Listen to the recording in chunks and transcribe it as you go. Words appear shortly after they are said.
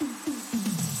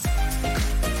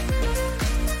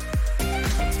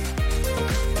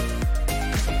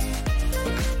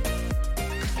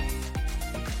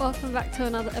Welcome back to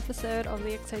another episode of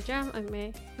the XO Jam. I'm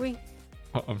May.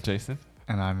 I'm Jason.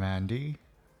 And I'm Andy.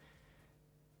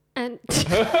 And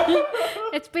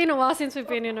it's been a while since we've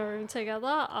been in a room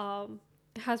together.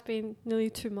 It has been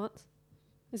nearly 2 months.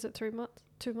 Is it 3 months?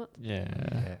 2 months?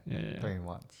 Yeah. 3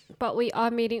 months. But we are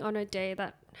meeting on a day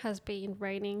that has been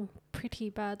raining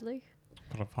pretty badly.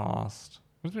 For the past,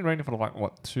 it's been raining for like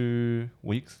what, 2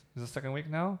 weeks? Is it the second week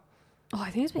now? Oh,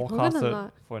 I think it's been longer Forecasted than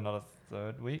that. for another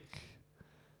third week.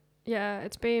 Yeah,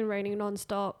 it's been raining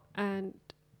non-stop and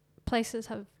places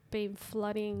have been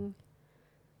flooding,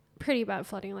 pretty bad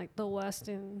flooding, like the worst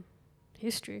in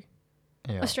history.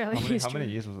 Yeah. Australian How history.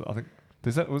 many years was it? I think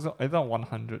was it either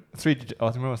 100, 3 digits? I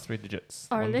remember it was 3 digits.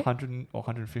 Oh, really? 100 or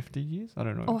 150 years? I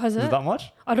don't know. Oh, has Is it? that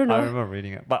much? I don't know. I remember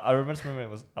reading it, but I remember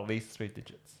it was at least 3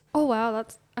 digits. Oh, wow,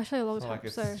 that's actually a long So time. like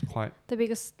it's So quite. the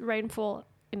biggest rainfall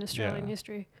in Australian Yeah.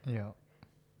 history. Yeah.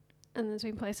 And there's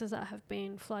been places that have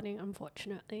been flooding,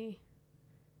 unfortunately.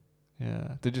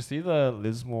 Yeah. Did you see the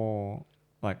Lismore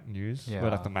like news where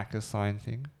like Yeah. the Macca's sign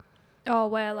thing? Oh,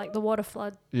 where like the water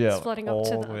flood Yeah, is flooding up all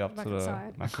to the way up to the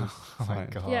backside. Macca's Oh my sign.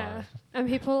 god. Yeah. And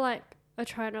people like are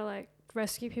trying to like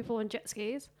rescue people on jet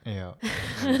skis. Yeah.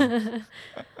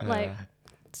 Like Yeah.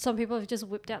 some people have just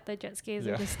whipped out their jet skis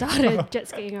Yeah. and just started jet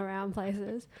skiing around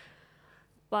places.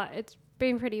 But it's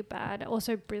been pretty bad.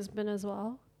 Also Brisbane as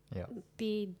well. Yeah.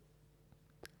 The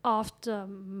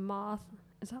aftermath,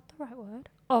 is that the right word?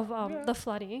 Of the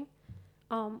flooding.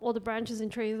 All the branches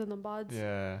and trees and the buds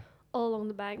Yeah. all along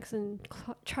the banks and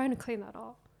trying to clean that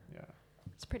up. Yeah.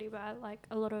 It's pretty bad. Like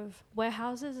a lot of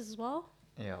warehouses as well.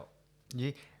 Yeah.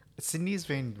 Sydney's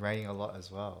been raining a lot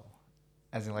as well.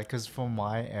 As in, like, because from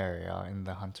my area in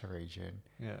the Hunter region,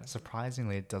 Yeah.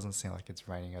 surprisingly, it doesn't seem like it's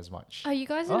raining as much. Are you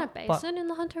guys in Oh, a basin in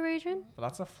the Hunter region? But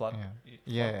that's a flood. Yeah.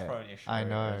 Yeah, Prone issue I area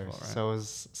know. as well, right? So it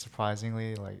was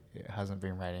surprisingly, like, it hasn't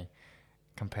been raining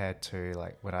compared to,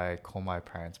 like, when I call my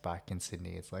parents back in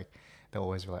Sydney. It's like, they're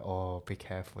always like, oh, be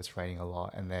careful, it's raining a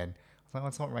lot. And then, it's like, oh,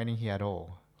 it's not raining here at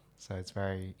all. So it's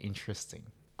very interesting.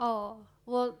 Oh,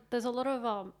 well, there's a lot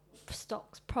of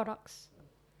products,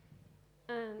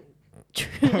 and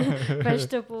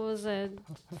vegetables and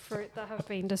fruit that have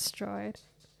been destroyed.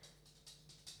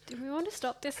 Do we want to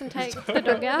stop this and take the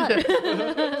dog out?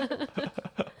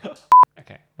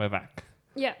 Okay, we're back.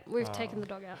 Yeah, we've taken the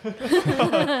dog out.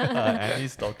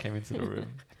 Andy's dog came into the room.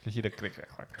 You hear the click, click,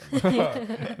 click, click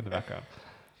in the background.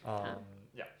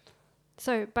 Yeah.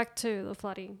 So back to the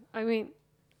flooding. I mean,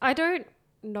 I don't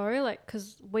know, like,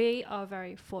 because we are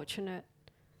very fortunate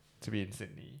To be in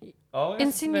Sydney. Oh,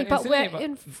 in Sydney, but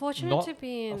we're fortunate not to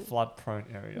be a in. flood-prone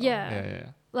area. Yeah. Yeah.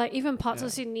 Like even parts Yeah.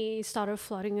 of Sydney started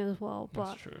flooding as well, but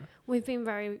That's true. we've been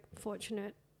very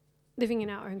fortunate living in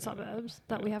our own suburbs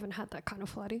that we haven't had that kind of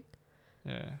flooding.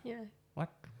 Yeah. Yeah. Like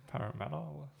Parramatta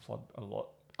will flood a lot.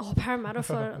 Oh, Parramatta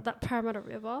flooded, that Parramatta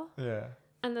River. Yeah.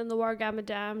 And then the Warragamba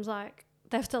Dams, like,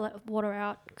 they have to let water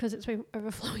out because it's been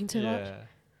overflowing too much.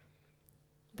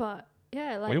 But,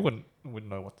 yeah, like... We wouldn't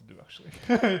know what to do, actually.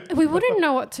 we wouldn't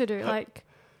know what to do. Like,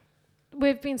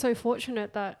 we've been so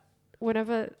fortunate that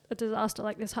whenever a disaster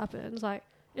like this happens, like,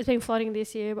 it's been flooding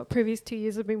this year, but previous 2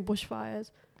 years have been bushfires.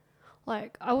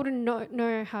 Like, I wouldn't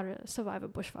know how to survive a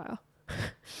bushfire.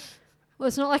 Well,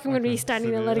 it's not like I'm going to be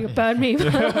standing there letting it burn me,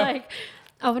 but, like,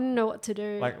 I wouldn't know what to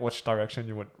do. Like which direction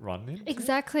you would run in?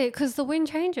 Exactly, because the wind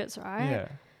changes, right?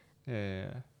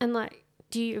 Yeah. And, like,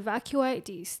 do you evacuate?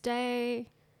 Do you stay?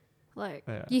 Like,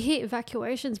 Yeah. you hear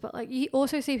evacuations, but, like, you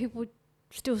also see people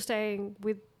still staying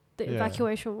with the Yeah.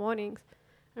 evacuation warnings.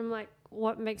 And I'm like,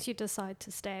 what makes you decide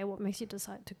to stay? What makes you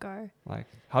decide to go? Like,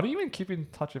 how do you even keep in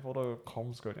touch if all the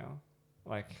comms go down?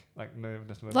 Like no,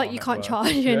 there's no. Like, you can't network.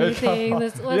 charge Yeah, anything.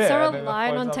 There's so and then the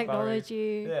relying on phones are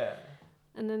technology. Yeah.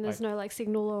 And then there's Like, no, like,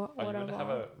 signal or Are you whatever. gonna have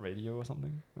a radio or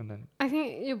something? And then I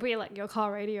think it'll be, like, your car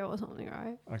radio or something,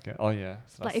 right? okay. Oh yeah.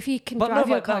 So Like, that's- if you can but drive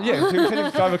no, your but car. yeah, if you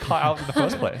can drive a car out in the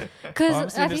first place. Because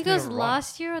Obviously I just think it need was to run.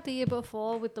 last year or the year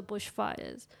before with the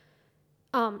bushfires.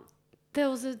 There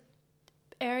was a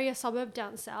area suburb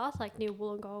down south, like near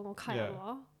Wollongong or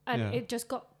Kiowa, and Yeah. it just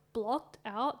got blocked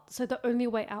out. So the only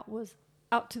way out was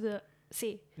out to the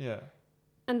sea, Yeah.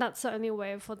 and that's the only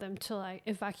way for them to, like,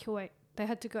 evacuate. They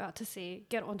had to go out to sea,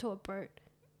 get onto a boat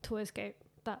to escape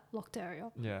that locked area.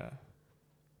 Yeah.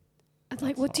 And,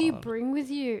 like, That's what do you hard. bring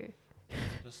with you?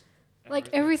 Just Like,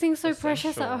 everything's so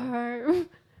precious at essential. home.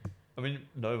 I mean,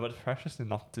 no, but it's precious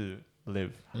enough to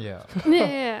live. Yeah.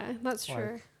 Yeah, that's Like,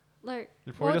 true. Like,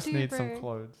 You probably what just do you need some bring?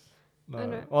 clothes. I No.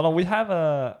 know. Well, no, we have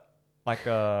a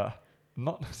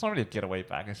not. It's not really a getaway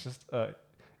bag. It's just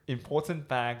important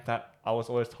bag that I was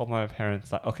always told by my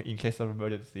parents, like, okay, in case of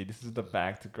emergency, this is the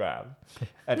bag to grab.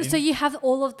 And So you have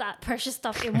all of that precious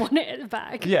stuff in one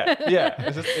bag. yeah.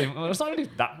 It's not really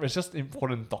that. It's just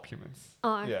important documents.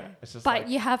 Oh, okay. Yeah, it's just. But like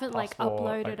you haven't like passport,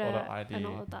 uploaded all the it ID. and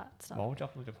all of that stuff. Why would you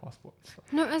upload your passport?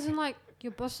 No, as in like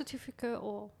your birth certificate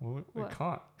or We What?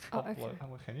 can't Oh, upload.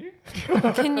 okay. Can you?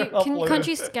 can't Upload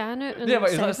you scan it and Yeah, then but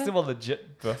is save that it? still a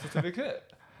legit birth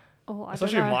certificate? Oh, I don't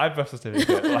Especially know. my birth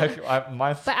certificate. Like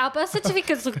my. But our birth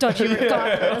certificates look dodgy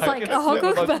regardless. like it's a Hong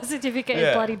never Kong dodgy. birth certificate Yeah.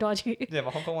 is bloody dodgy. Yeah,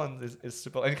 my Hong Kong one is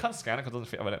super. And you can't scan it because it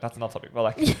doesn't fit. I mean, that's another topic. But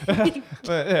like,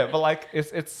 but like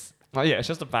it's yeah, it's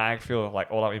just a bag filled with like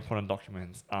all our important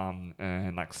documents.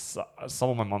 And like some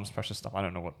of my mom's precious stuff. I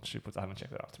don't know what she puts. I haven't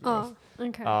checked it out to be honest. Oh,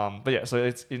 okay. But yeah, so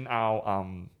it's in our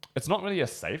It's not really a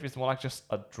safe. It's more like just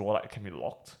a drawer that can be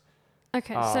locked.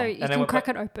 Okay, so you and then can we- crack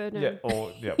it open. Yeah. And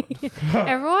Or yeah.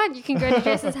 everyone, you can go to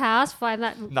Jason's house, find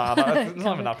that. No, it's not even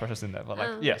cupboard. that precious in there. But like,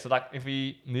 yeah, so like if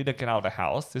we need to get out of the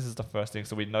house, this is the first thing.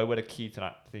 So we know where the key to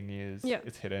that thing is. Yeah.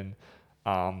 It's hidden.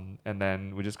 And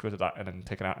then we just go to that and then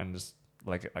take it out and just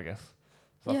like it, I guess.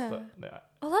 So Yeah. yeah.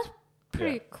 Oh, that's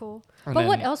pretty cool. And But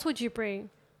what then else would you bring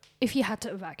if you had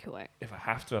to evacuate? If I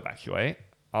have to evacuate,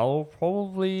 I'll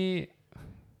probably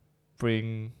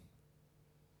bring.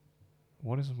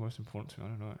 What is the most important to me? I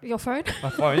don't know. Your phone? My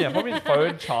phone, yeah, probably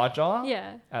phone, charger,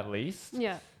 Yeah. at least.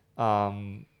 Yeah.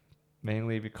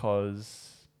 Mainly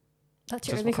because That's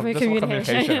your Just only for communication,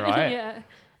 communication, right? yeah.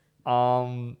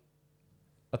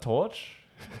 a torch.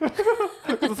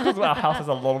 Because our house has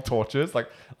a lot of torches. Like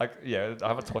yeah, I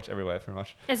have a torch everywhere pretty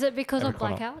much. Is it because Every of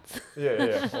corner. blackouts?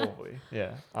 Yeah, probably.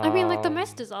 Yeah. I mean, like the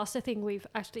most disaster thing we've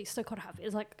actually still got to have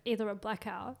is like either a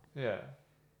blackout, Yeah.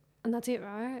 and that's it,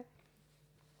 right?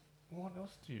 What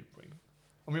else do you bring?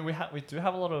 I mean, we do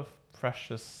have a lot of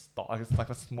precious stuff. Like it's like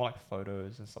it's more like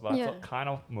photos and stuff. But Yeah. that's what kind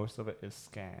of most of it is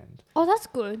scanned. Oh, that's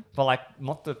good. But like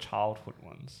not the childhood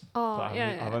ones. Oh, So I yeah,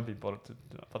 haven't- yeah. I haven't been bothered to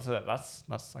do that. But so that's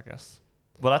I guess.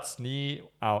 Well, that's near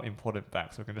our imported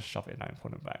bag, so we can just shove it in our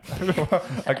imported bag.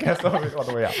 I guess that'll be on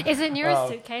the way out. Is it near a Um,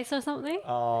 suitcase or something?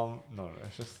 No,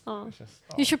 it's just. Oh. It's just.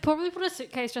 You should probably put a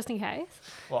suitcase just in case,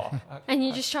 Well, and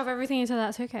you just shove everything into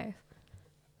that suitcase.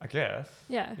 I guess.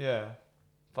 Yeah. Yeah,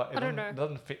 but I don't it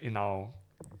doesn't fit in our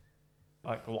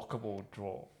like lockable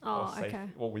drawer. Oh, or safe, okay.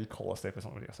 What we call a safe is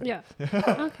not really a safe. Yeah.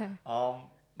 Okay. What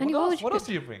Annie, what else? would you What else pick?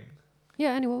 do you bring?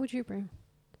 Yeah, Annie, what would you bring?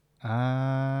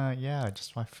 Yeah,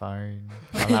 just my phone,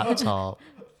 my laptop.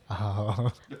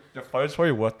 Oh. Your phone's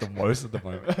probably worth the most at the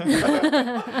moment.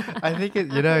 I think it,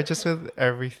 you know, just with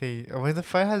everything. When the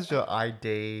phone has your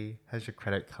ID, has your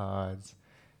credit cards,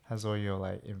 has all your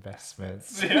like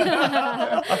investments. That's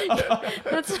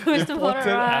the most important,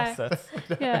 right? assets.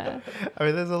 Yeah. I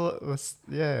mean, there's a lot.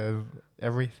 Yeah,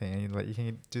 everything. Like you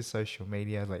can do social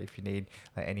media. Like if you need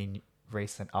like any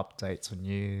recent updates or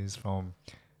news from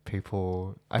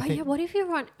people. I But think yeah, what if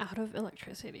you run out of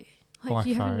electricity? Like My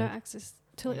you have no phone. access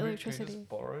to Maybe can you electricity. just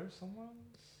borrow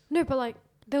someone's? No, but like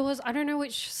there was, I don't know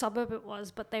which suburb it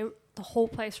was, but the whole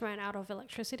place ran out of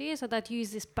electricity, so they'd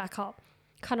use this backup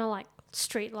kind of like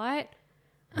street light.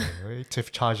 really, to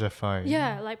charge a phone.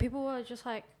 Yeah, like people were just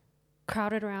like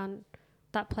crowded around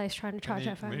that place trying to charge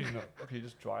their Maybe phone. not. Okay, you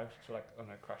just drive to like I don't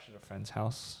know, crash at a friend's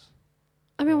house.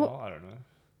 I mean, Or, I don't know.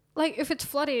 like if it's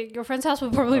flooding, your friend's house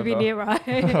would probably be Okay. near, right?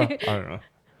 I don't know.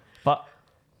 But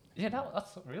yeah,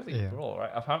 that's really Yeah. cool,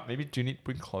 right? Apparently, maybe do you need to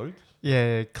bring clothes?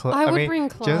 Yeah, I would mean, bring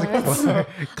just clothes. I'll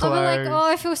be like, oh,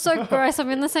 I feel so gross.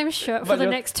 I'm in the same shirt for the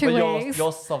next 2 weeks.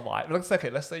 You'll survive. Let's okay.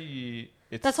 Let's say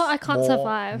it's That's why I can't more,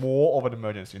 survive. More of an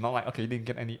emergency. Not like okay, you didn't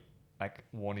get any like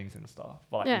warnings and stuff.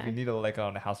 But like Yeah. if you need a leg out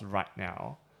of the house right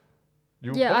now,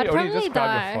 you Yeah, I'd only probably just grab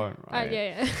die. your phone, right?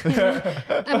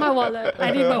 Yeah. And my wallet.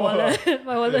 I need my wallet.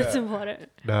 My wallet's important.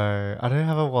 No, I don't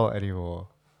have a wallet anymore.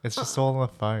 It's just all on the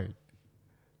phone.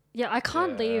 Yeah, I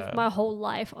can't leave Yeah. my whole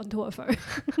life onto a phone.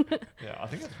 Yeah, I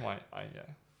think that's my. I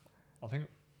think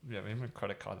maybe my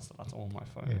credit cards. That's all on my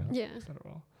phone. Yeah. Yeah. Is that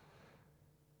all?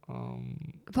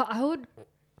 But I would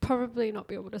probably not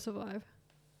be able to survive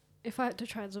if I had to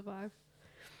try and survive.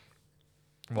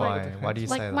 Why? Why do you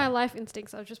Like say my that? life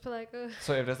instincts, I'd just be like, ugh.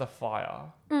 So if there's a fire,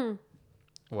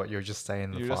 What, you're just staying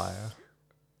in the You just- fire?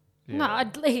 No, yeah.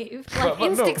 I'd leave. But- Like but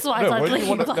instincts wise, no, I'd when do you leave.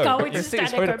 wanna- Like no, I but would just instinct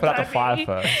stand is there probably and to put out the go, fire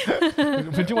 "Burn me."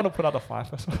 first. Would you want to put out the fire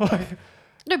first?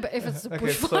 No, but if it's a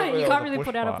Okay, so bushfire, yeah, you the can't really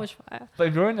put out a bushfire. bushfire. But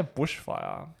if you're in a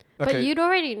bushfire, okay, But you'd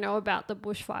already know about the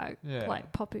bushfire Yeah.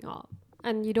 like popping up.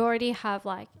 And you'd already have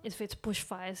like, if it's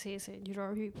bushfire season, you'd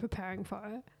already be preparing for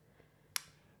it.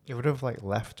 You would have like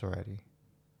left already.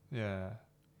 yeah.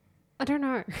 I don't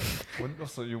know.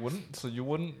 So you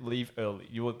wouldn't leave early.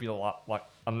 You would be like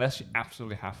unless you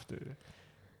absolutely have to.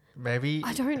 Maybe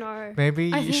I don't know.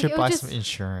 maybe I you think should it'll buy just- some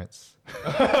insurance.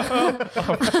 I'm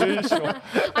pretty sure.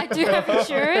 I do have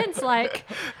insurance. Like,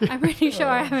 I'm pretty sure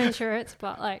I have insurance,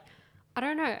 but like, I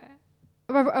don't know.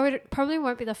 I would probably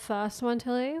won't be the first one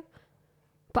to leave,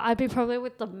 but I'd be probably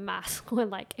with the mask when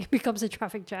like it becomes a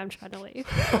traffic jam trying to leave.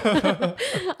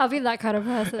 I'll be that kind of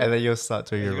person. And then you'll start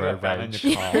doing your You're road gonna ban rage.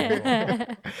 in your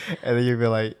car. And then you'll be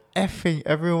like, effing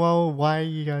everyone, why are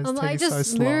you guys I'm taking like, so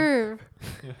just slow? move.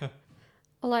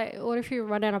 Or like, what if you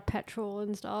run out of petrol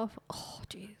and stuff? Oh,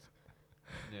 jeez.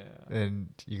 Yeah. And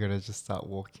you're gonna just start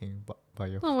walking by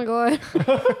your Oh my god.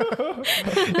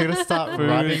 You're gonna start Food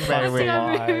running, costs That's a Merwin.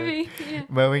 lot. not moving. Yeah.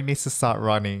 Merwin needs to start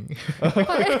running. Can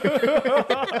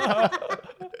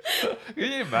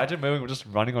you imagine moving just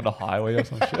running on the highway or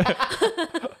some shit?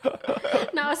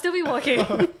 No, I'll still be walking.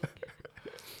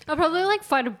 I'll probably like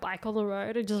find a bike on the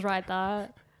road and just ride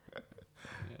that.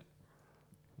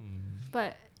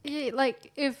 But yeah,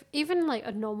 like if even like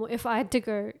a normal, if I had to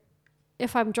go,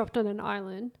 if I'm dropped on an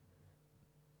island,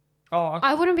 Oh,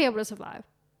 I wouldn't be able to survive.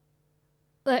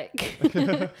 Like,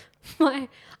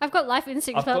 I've got life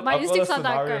instincts, but my instincts aren't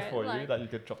that great. for Like- you that you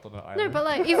get dropped on an island. no, but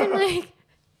like even like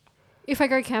if I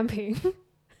go camping,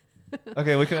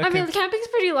 okay, we can. I mean camping's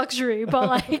pretty luxury, but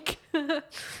like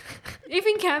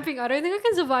even camping, I don't think I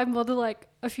can survive more than like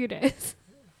a few days.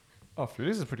 oh, food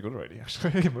is pretty good already.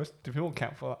 Actually, most do people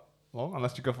camp for that long?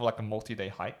 Unless you go for like a multi-day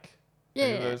hike. Yeah,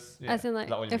 Maybe yeah. those- As in is like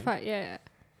that what you if mean? I yeah.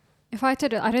 If I had to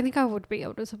do, I don't think I would be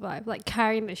able to survive. Like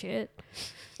carrying the shit.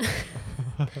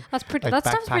 That's pretty. Like that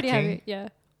stuff's pretty backpacking? heavy. Yeah.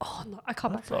 Oh no, I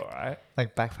can't That's backpack. alright.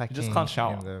 Like backpacking. You just can't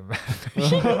shower. in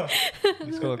the- You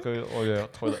just gotta go all your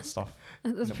toilet stuff.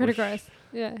 That's the pretty bush. gross.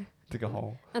 Yeah. Dig a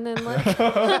hole. And then like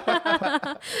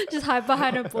just hide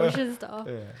behind a bush and stuff.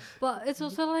 Yeah. But it's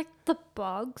also like the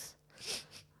bugs.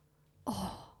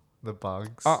 the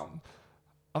bugs.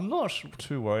 I'm not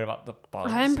too worried about the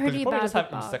bugs. I'm 'cause pretty you probably bad just with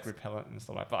have insect bugs. repellent and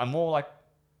stuff like that. But I'm more like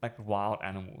wild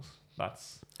animals.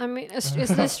 That's I mean, it's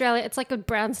in Australia. It's like a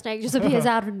brown snake just appears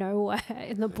out of nowhere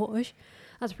in the bush.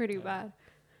 That's pretty bad.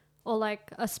 Or like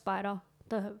a spider,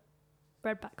 the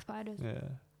redback spiders, yeah.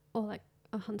 or like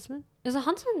a huntsman. Is a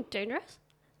huntsman dangerous?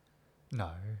 No.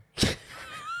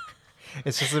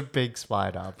 It's just a big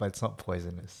spider, but it's not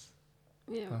poisonous.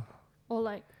 Yeah. Or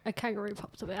like a kangaroo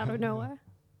pops up out of nowhere.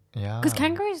 Yeah. Because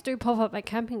kangaroos do pop up at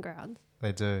camping grounds.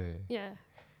 They do. Yeah.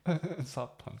 It's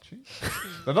not punchy.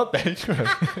 They're not dangerous.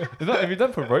 They're not, if you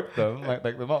don't provoke them, like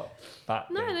they're not that.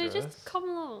 No, dangerous. they just come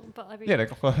along. But I mean, Yeah, they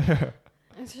go.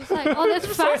 it's just like, oh, that's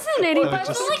fascinating. They're But it's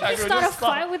just- not like you kangaroo start a just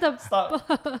start- fight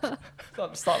with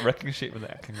a. start wrecking shit with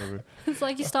that kangaroo. It's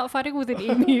like you start fighting with an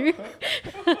emu.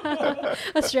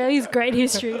 Australia's great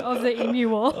history of the emu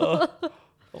war.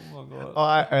 Oh my god. Oh,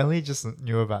 I only just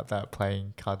knew about that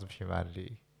playing Cards of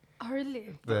Humanity. Oh,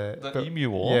 really? The emu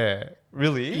war. Yeah.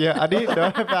 Really? Yeah, I didn't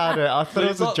know about it. I thought it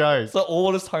was a joke. So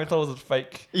all this time I thought it was a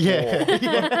fake. Yeah.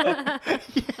 war.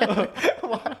 Yeah.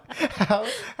 What?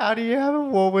 How do you have a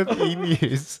war with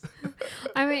emus?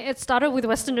 I mean, it started with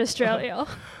Western Australia.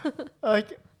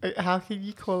 Like, how can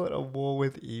you call it a war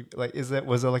with emus? Like,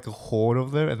 was it like a horde of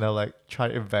them and they're like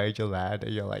trying to invade your land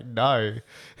and you're like, no.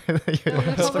 And then you're They're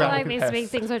like, probably like scrapping these pests. big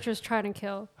things are just trying to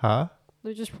kill. huh?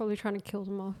 They're just probably trying to kill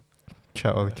them off.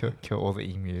 Kill all the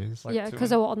emus. Like yeah, two-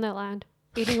 because they were on their land,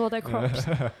 eating all their crops.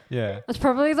 Yeah. That's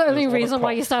probably the only all the reason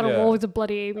why you crops, start a yeah. war with a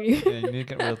bloody emu. Yeah, you need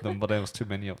to get rid of them, but there was too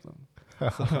many of them.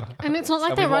 And it's not like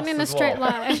And they we run lost in a as straight well.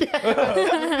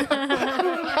 line.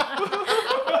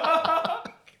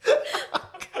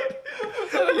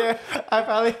 Yeah, I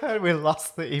finally heard we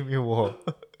lost the emu war.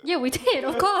 Yeah, we did,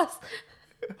 of course.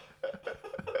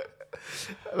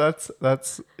 That's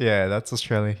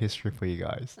Australian history for you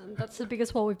guys. And that's the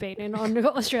biggest war we've been in on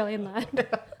Australian land.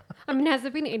 I mean, has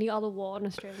there been any other war on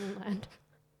Australian land?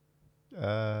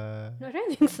 No, I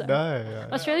don't think so. No,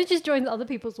 Australia just joins other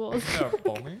people's wars. No,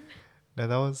 bombing? no,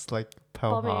 that was like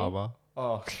Pearl Bombing. Harbor.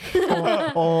 Oh.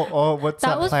 or what's that,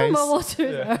 That was place? from World War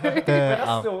II, Yeah. though. But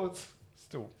The, that's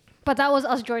still. But that was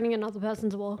us joining another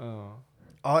person's war.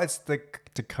 Oh. it's the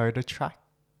Dakota track.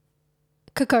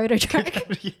 Kokoda track.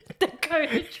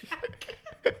 Dakota track.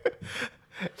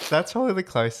 That's probably the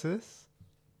closest.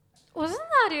 Wasn't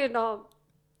that in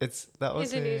That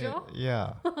was Indonesia?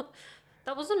 Yeah,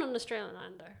 that wasn't on Australian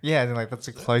land though. yeah. And like that's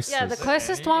the closest. Yeah, the there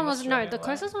closest any one in was Australian the land?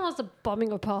 closest one was the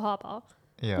bombing of Pearl Harbor.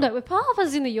 Yeah. No, but Pearl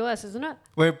Harbor's in the US, isn't it?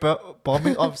 We're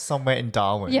bombing of somewhere in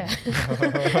Darwin. Yeah. But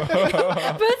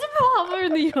it's Pearl Harbor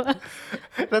in the US.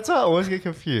 That's why I always get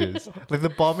confused. Like the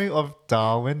bombing of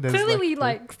Darwin. There's Clearly, like we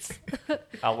the-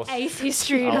 like I was. ace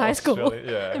history in I high was school,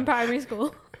 Australia, in yeah. primary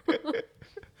school.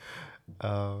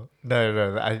 No.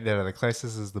 The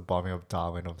closest is the bombing of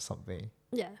Darwin or something.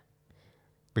 Yeah.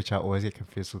 which I always get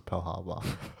confused with Pearl Harbor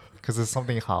because there's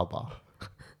something harbor.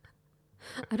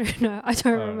 I don't know. I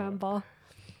don't Oh. remember.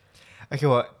 Okay,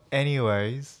 well,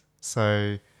 anyways,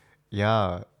 so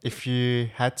yeah, if you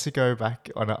had to go back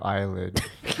on an island,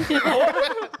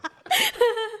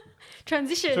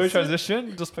 Transition. Should we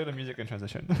transition? Just play the music and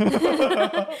transition.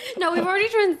 No, we've already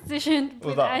transitioned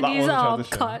with that Andy's was a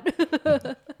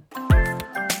transition. cut.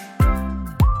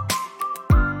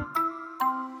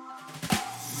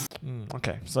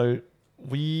 Okay, so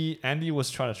Andy was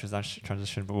trying to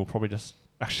transition, but we'll probably just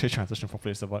actually transition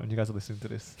properly. So when you guys are listening to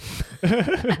this,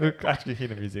 we'll actually hear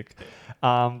the music.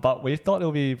 But we thought it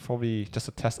would be probably just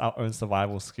to test our own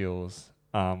survival skills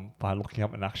by looking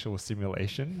up an actual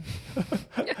simulation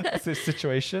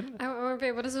situation. I won't be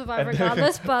able to survive And then-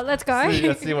 regardless, but let's go.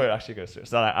 Let's see what it actually goes through.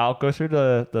 So I'll go through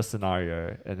the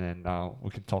scenario and then we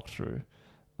can talk through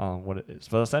what it is.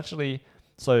 But essentially,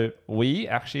 so we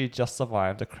actually just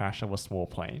survived the crash of a small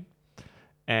plane,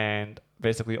 and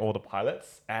basically all the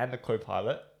pilots and the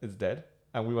co-pilot is dead,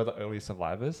 and we were the only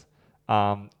survivors.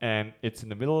 And it's in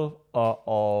the middle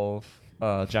of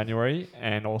January,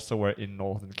 and also we're in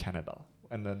northern Canada.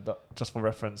 And then just for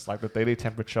reference, like the daily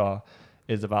temperature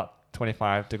is about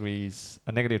 25 degrees,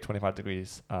 a negative 25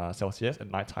 degrees Celsius,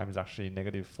 and nighttime is actually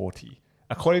negative 40.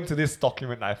 According to this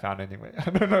document I found anyway. I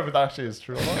don't know if it actually is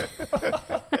true or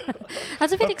not.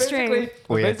 That's a bit extreme.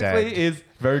 Basically is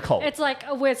very cold. It's like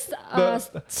a weird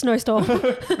The- snowstorm.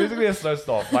 Basically a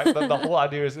snowstorm. Like the whole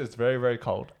idea is it's very, very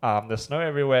cold. There's snow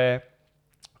everywhere.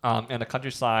 And the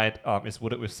countryside is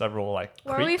wooded with several like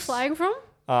Where are we creeks. flying from?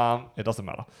 It doesn't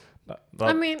matter.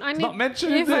 I mean, I it's need. not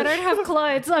mentioned If in I this. don't have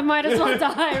clothes, I might as well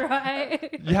die,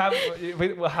 right?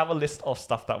 We'll have a list of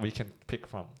stuff that we can pick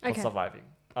from for Okay. surviving.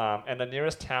 And the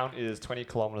nearest town is 20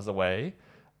 kilometers away.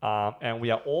 And we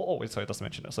are all, sorry, it doesn't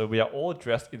mention it. So we are all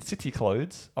dressed in city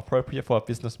clothes appropriate for a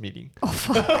business meeting.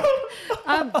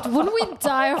 Wouldn't we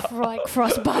die of like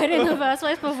frostbite in the first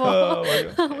place before? Oh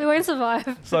my God. We won't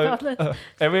survive. So regardless.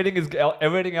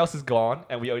 everything else is gone,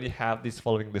 and we only have this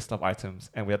following list of items,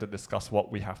 and we had to discuss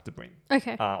what we have to bring.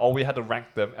 Okay. Or we had to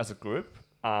rank them as a group.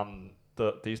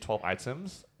 These 12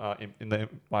 items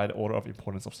by the order of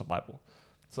importance of survival.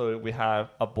 So we have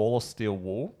a ball of steel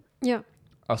wool, Yep.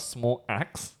 a small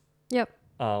axe. Yep.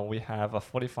 We have a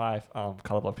 45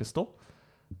 caliber pistol.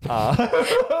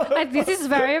 This is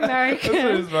very American.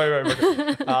 This is very, very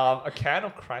American. A can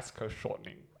of Crisco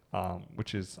shortening,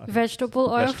 which is I think, Vegetable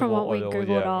oil from what we oil, googled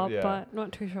yeah, up, yeah. but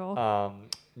not too sure.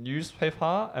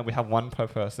 Newspaper, and we have one per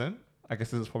person. I guess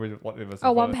this is probably what it was.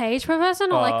 A one page per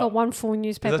person, or like a one full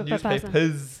newspaper per There's person?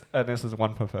 newspapers, and this is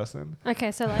one per person.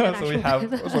 Okay, so like an so we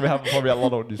actual have probably a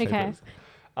lot of newspapers.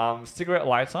 Cigarette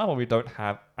lighter, but we don't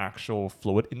have actual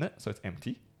fluid in it, so it's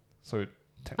empty. So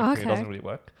technically Okay. it doesn't really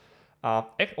work.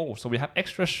 So we have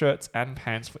extra shirts and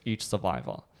pants for each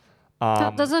survivor.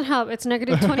 That doesn't help. It's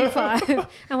negative 25,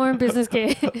 and we're in business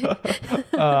gear.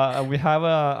 We have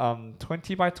a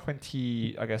 20 by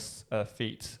 20, I guess,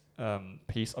 feet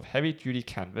piece of heavy duty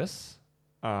canvas.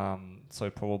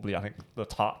 So probably, I think, the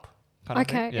top kind of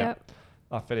Okay, thing. Yeah. yep.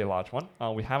 A fairly large one.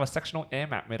 We have a sectional air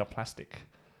mat made of plastic.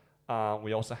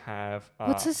 We also have...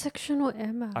 What's a sectional air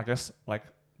I map? guess, like,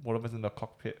 whatever's in the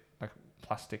cockpit, like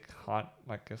plastic hard,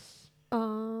 like,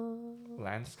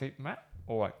 landscape mat?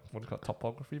 Or like, what do you call it,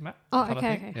 topography mat? Oh, kind of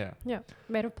okay, thing. okay. Yeah. Yeah,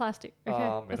 made of plastic. Okay, Made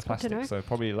of that's good to know. plastic, so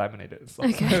probably laminated. So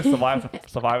Okay.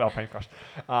 survive our plane crash.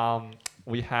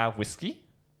 We have whiskey,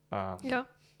 Yeah.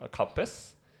 a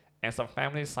compass, and some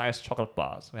family-sized chocolate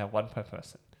bars. We have one per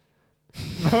person.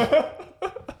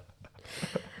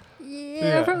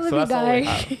 Yeah, probably so be that's all we dying.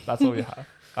 have. That's all we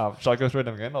have. Shall I go through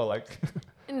them again, or like?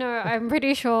 No, I'm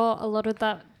pretty sure a lot of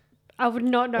that I would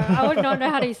not know. I would not know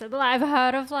how to use it. But like, I've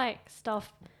heard of like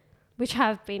stuff which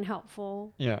have been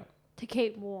helpful Yeah. to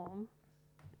keep warm.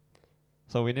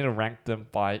 So we need to rank them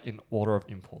in order of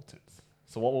importance.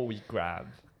 So what will we grab?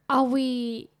 Are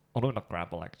we Although not grab,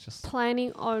 but like just.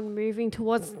 planning on moving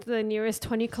towards the nearest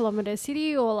 20-kilometer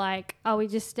city, or like are we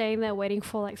just staying there waiting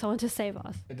for like someone to save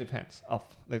us? It depends.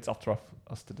 It's up to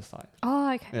us to decide.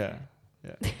 Oh, okay. Yeah.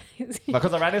 Yeah.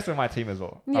 Because I ran this with my team as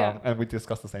well. Yeah. And we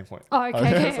discussed the same point. Oh,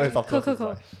 okay. So it's up to Cool, us cool, to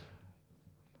cool. decide.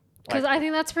 Because I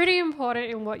think that's pretty important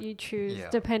in what you choose, Yeah.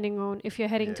 depending on if you're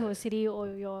heading to Yeah. a city or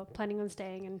you're planning on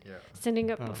staying and Yeah.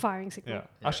 sending a Oh. firing signal. Yeah.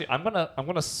 Yeah. Actually, I'm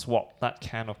gonna swap that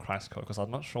can of Crisco because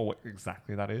I'm not sure what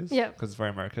exactly that is. Yeah. Because it's very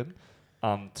American.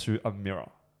 To a mirror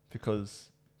because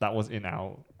that was in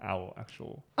our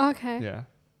actual Okay. yeah.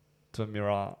 To a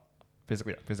mirror,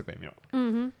 physically a mirror,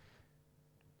 Mm-hmm.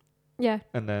 Yeah.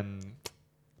 and then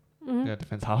Mm-hmm. yeah, it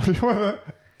depends how you want.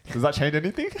 Does that change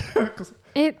anything? 'Cause-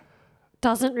 It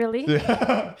doesn't really.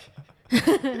 yeah.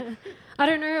 I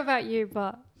don't know about you,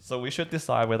 but So we should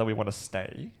decide whether we want to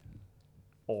stay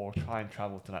or try and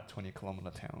travel to that 20-kilometer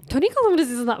town 20 kilometers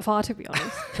isn't that far, to be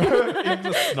honest. in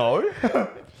the snow.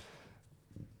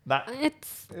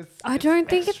 It's I don't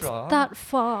think it's extra. that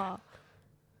far.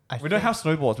 We don't have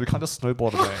snowboards. We can't just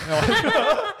snowboard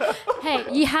away. Hey,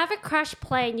 you have a crash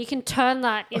plane. You can turn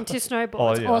that into snowboards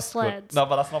or that's good. sleds. No,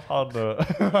 but that's not part of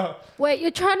the. Wait,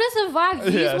 you're trying to survive.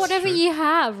 Use Yeah, it's whatever true. you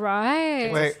have,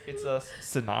 right? Wait. It's a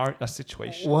scenario, a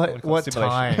situation. What simulation.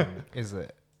 time is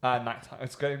it? Nighttime.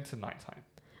 It's going to nighttime.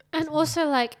 And also,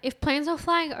 like, if planes are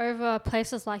flying over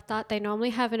places like that, they normally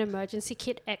have an emergency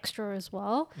kit extra as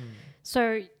well.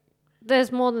 So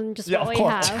there's more than just what we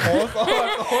have.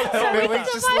 Wait, we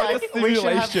just like we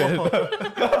should have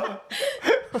more.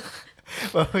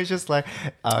 Well, we're just like,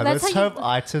 That's let's how you- hope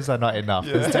items are not enough.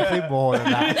 There's definitely more than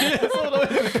that.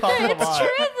 It's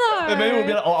true though. And maybe we'll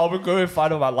be like, oh, I will go and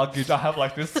find all my luggage. I have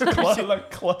like this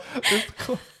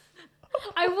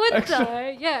I would Extra.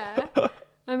 though, yeah.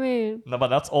 I mean, No, but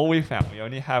that's all we found. We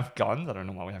only have guns. I don't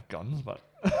know why we have guns, but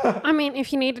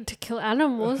if you needed to kill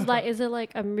animals, like, is it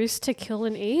like a moose to kill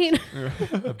and eat?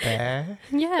 A bear.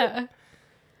 Yeah.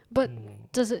 But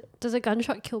does a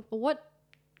gunshot kill? What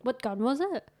gun was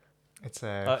it? It's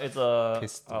a it's a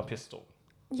Pistol. pistol.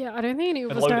 Yeah, I don't think it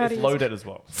And was it's loaded as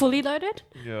well. fully loaded.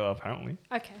 Yeah, apparently.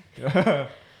 Okay.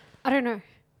 I don't know.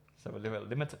 So we live at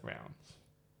limited rounds.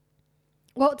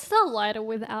 Well, it's still lighter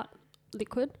without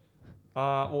liquid.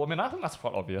 Well, I mean, I think that's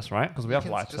quite obvious, right? Because we have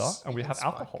lighter and we have spike.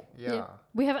 alcohol. Yeah.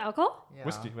 We have alcohol. Yeah.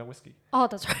 Whiskey, we have whiskey. Oh,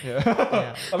 that's right. Yeah.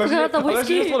 Yeah. Unless the you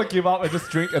whiskey. just want to give up and just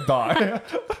drink and die.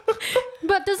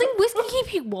 But doesn't whiskey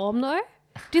keep you warm though?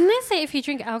 Didn't they say if you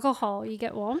drink alcohol, you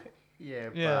get warm? Yeah.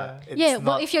 Yeah. But Yeah. it's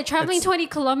Well, not- if you're traveling it's- 20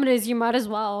 kilometers, you might as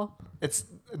well. It's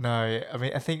no. I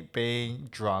mean, I think being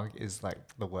drunk is like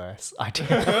the worst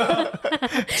idea.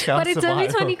 But it's only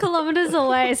 20 kilometers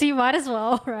away, so you might as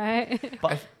well, right?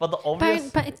 but the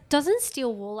obvious. But it doesn't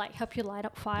steel wool like help you light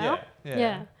up fire?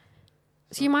 Yeah.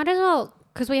 So you might as well,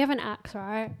 because we have an axe,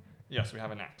 right? Yes, we have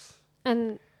an axe.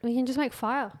 And we can just make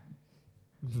fire.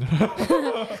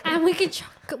 And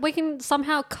we can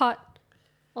somehow cut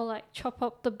or like chop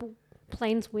up the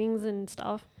plane's wings and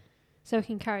stuff, so we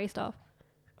can carry stuff.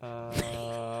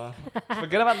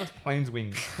 Forget about the plane's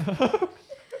wings.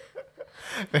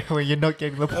 Well, you're not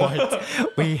getting the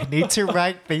point. We need to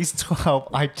rank these 12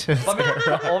 items. I mean,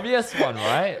 the obvious one,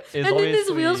 right? Is And then there's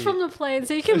wheels obviously- from the plane,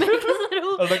 so you can make a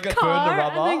little Oh, like a burn the car and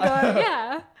then rubber? go,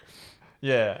 yeah.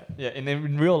 Yeah, yeah,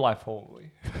 in real life,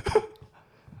 probably.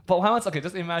 But how much? Okay,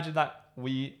 just imagine that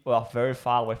we were very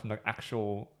far away from the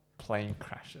actual plane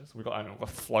crashes. We got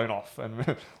flown off, and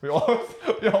we all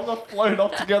got flown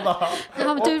off together.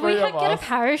 All Did we three of get a us.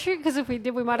 parachute? Because if we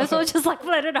did, we might as well just like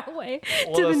float it our way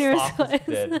All to the the nearest staff is place.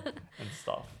 dead and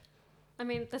stuff. I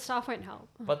mean, the staff won't help.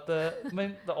 But the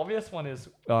obvious one is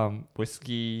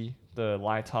whiskey, the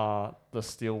lighter, the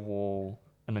steel wool,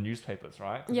 and the newspapers,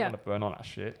 right? 'Cause Yeah. You want to burn all that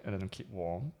shit and then keep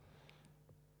warm.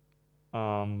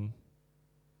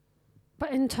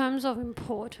 But in terms of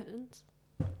importance,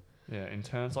 Yeah, in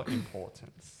terms of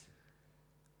importance.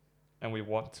 And we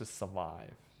want to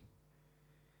survive.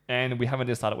 And we haven't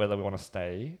decided whether we want to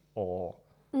stay or...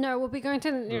 no, we'll be going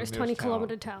to the nearest 20 nearest town.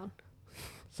 kilometer town.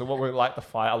 So what, we light the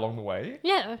fire along the way?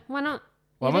 Yeah, why not?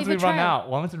 Why You must we leave a run trail. out?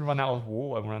 Why must we run out of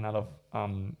wool and run out of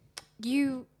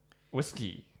You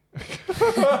whiskey?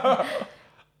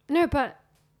 no, but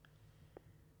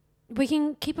we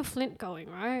can keep a flint going,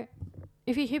 right?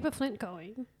 If you keep a flint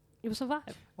going, you'll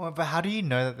survive. Well, but how do you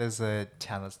know that there's a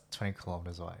town that's 20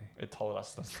 kilometers away? It told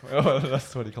us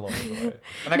that's 20 kilometers away.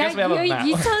 And I Now, guess we have a map.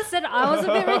 you sort of said I was a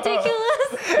bit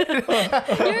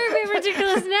ridiculous. You're a bit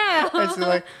ridiculous now. It's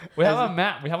like We have a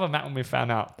map. We have a map when we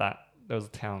found out that there was a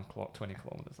town 20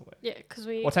 kilometers away. Yeah, because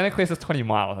we. Well, technically it's 20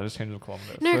 miles. I just changed the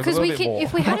kilometers. No, So it's a because little we bit can. more.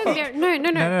 If we had a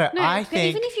mirror, no. I but think-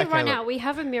 even if you okay, run look. out, we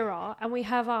have a mirror, and we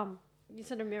have You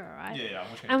said a mirror, right? Yeah, I'm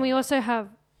watching And we it. also have,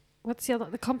 what's the other?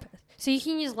 The compass. So you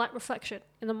can use light reflection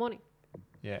in the morning.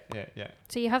 Yeah.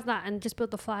 So you have that, and just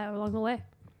build the fire along the way.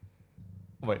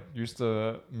 Wait, use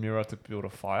the mirror to build a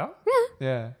fire?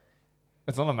 Yeah.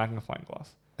 It's not a magnifying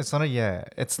glass. it's not a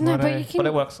It's No, not but a. you can. But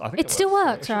it works. I think It still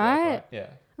works, should right? Yeah.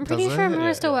 I'm pretty Does sure a it? mirror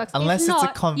Yeah, still yeah. works. Unless If it's a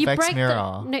not, you convex break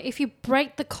mirror. No, if you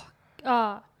break the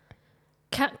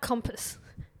compass,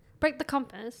 break the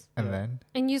compass, And then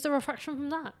and use the refraction from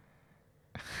that.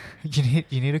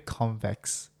 you need a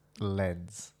convex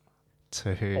lens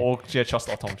to. Or yeah, trust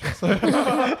the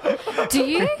optometrist. Do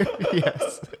you?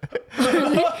 Yes.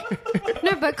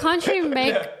 No, but can't you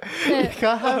make You the,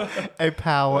 can't have a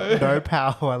no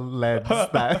power lens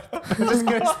that just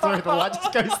goes through. The light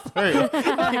just goes through.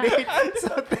 You need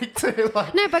something to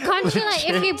like. No, but can't you like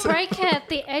if you legit- break it,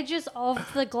 the edges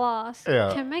of the glass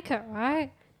Yeah. can make it,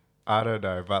 right? I don't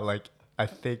know, but like I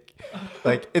think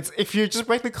like it's if you just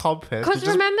break the compass. Because you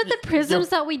just- remember the prisms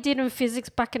that we did in physics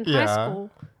back in high Yeah. school?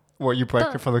 What you break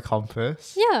the- it from the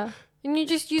compass? Yeah, and you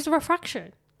just use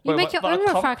refraction. You Wait, make what- your but a own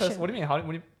compass- refraction. What do you mean? How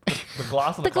do you the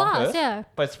glass on The the, glass, compass? yeah.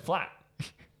 But it's flat.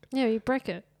 Yeah, you break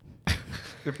it. You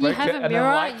You break have it a and then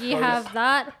mirror, light you goes- have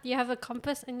that, you have a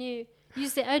compass, and you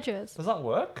use the edges. Does that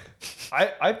work?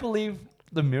 I believe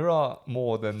the mirror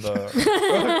more than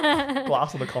the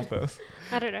glass on the compass.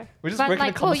 I don't know. We're just but breaking the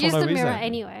like, compass for use no the mirror reason.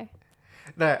 anyway.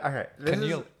 No, okay. This Can is,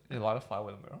 you light a fire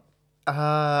with a mirror?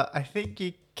 I think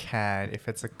you can if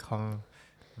it's a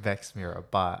convex mirror,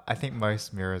 but I think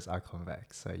most mirrors are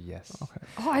convex, so yes. Okay.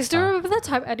 Oh, I still remember the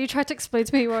time Eddie tried to explain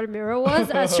to me what a mirror was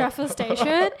at Stratford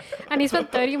Station, and he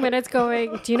spent 30 minutes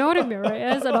going, "Do you know what a mirror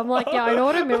is?" And I'm like, "Yeah, I know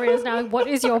what a mirror is now. What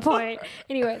is your point?"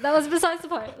 Anyway, that was besides the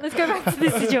point. Let's go back to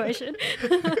this situation.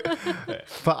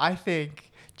 But I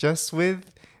think just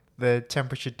with the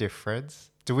temperature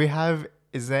difference,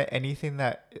 is there anything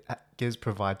that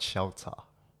provides shelter?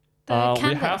 The We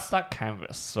have canvas. that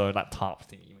canvas, so that top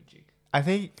thing. I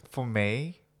think for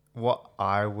me, what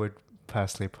I would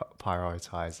personally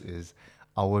prioritize is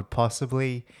I would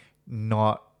possibly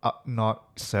not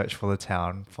search for the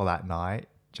town for that night,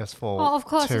 just for Oh, of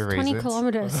course, two it's 20 reasons.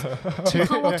 kilometers. You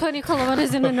can't walk 20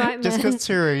 kilometers in a night, Just man. because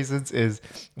two reasons is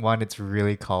one, it's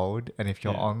really cold, and if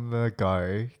you're Yeah. on the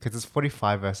go, because it's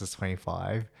 45 versus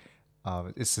 25,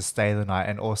 it's to stay the night,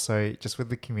 and also just with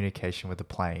the communication with the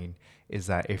plane is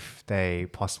that if they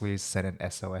possibly send an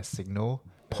SOS signal,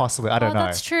 possibly I don't Oh, know.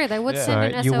 that's true. They would Yeah. send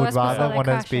an SOS You would before rather they want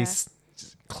crash, to be yeah.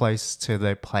 close to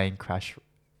the plane crash,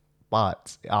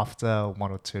 but after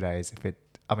 1 or 2 days,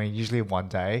 usually one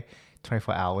day,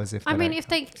 24 hours. I mean, if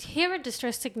they hear a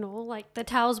distress signal, like the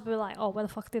towers will be like, "Oh, where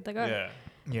the fuck did they go?"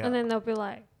 yeah. And then they'll be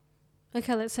like,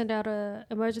 "Okay, let's send out a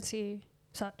emergency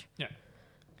such." Yeah.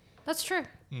 That's true.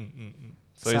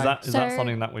 So So- is that So-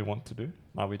 something that we want to do?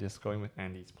 Are we just going with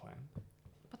Andy's plan?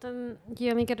 But then you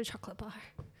only get a chocolate bar.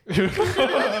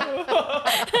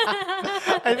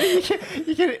 I think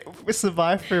you can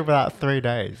survive for about 3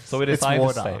 days. So we It's decided to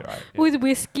water. stay, right? With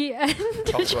whiskey and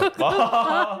Chocolate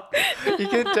bar. You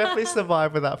can definitely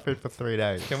survive without food for 3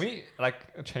 days. Can we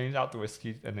like change out the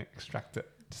whiskey and extract it,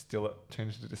 distill it,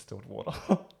 change it to distilled water?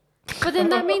 But then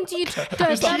that means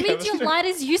that means your light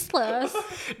is useless.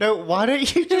 No, why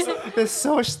don't you just? There's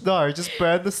so much snow. Just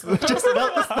burn the snow. Just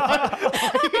melt the snow. Why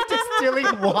are you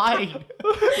distilling wine?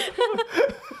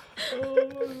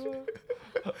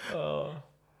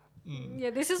 Yeah,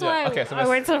 this is Yeah, why okay, so I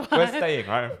went to we're staying,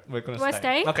 right? We're gonna We're stay.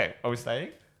 staying? Okay, are we staying?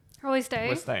 Are we staying?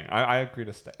 We're staying. I agree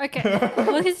to stay. Okay,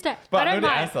 we'll stay. But I I don't know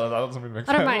the mind. answer. That doesn't really make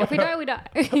I don't sense. mind. If we die, we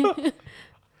die.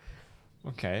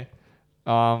 Okay.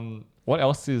 What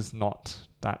else is not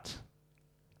that?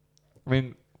 I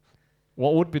mean,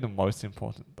 what would be the most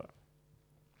important though?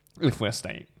 If we're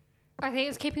staying, I think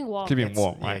it's keeping warm. keeping It's-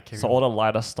 warm, yeah, right? keeping So all the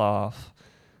lighter stuff,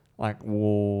 like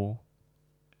wool,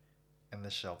 In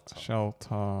the shelter.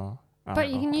 shelter. I But don't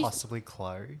you know. can use Possibly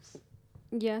clothes.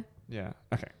 yeah. Yeah.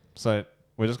 Okay. So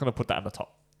we're just gonna put that at the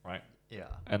top, right? Yeah.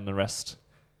 And the rest.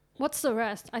 What's the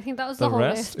rest? I think that was the, The whole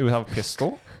rest, list. we have a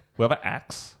pistol. We have an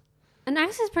axe. An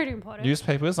axe is pretty important.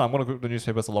 Newspapers. I'm gonna group the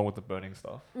newspapers along with the burning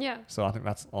stuff. Yeah. So I think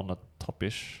that's on the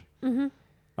top-ish. Mhm.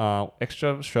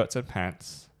 Extra shirts and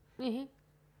pants. Mhm.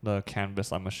 The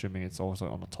canvas, I'm assuming it's also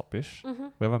on the top-ish.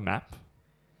 Mhm. We have a map.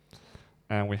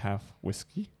 And we have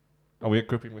whiskey. Are we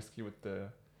grouping whiskey with the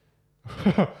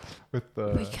with We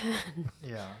the can.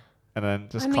 Yeah. and then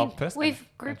just I mean, compass we've and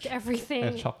grouped and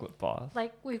everything. chocolate bars.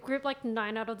 Like we've grouped like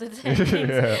 9 out of the 10 things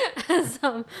Yeah. as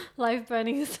life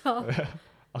burning stuff.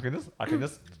 I can just I can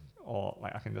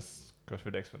just go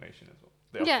through the explanation as well.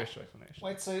 The Yeah. official explanation.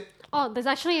 Wait, so Oh, there's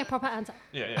actually a proper answer.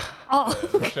 Yeah, yeah. Oh.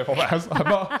 It's actually a proper answer.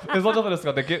 It's not just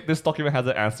for this. This document has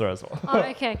an answer as well. Oh,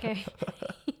 okay, okay.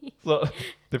 So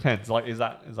depends. Like, is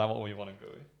that what we want to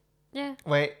go with? Yeah.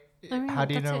 wait, I mean, how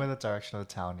do you that's know it. where the direction of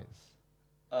the town is?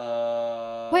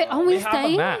 Wait, aren't we have a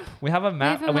staying? map. We have a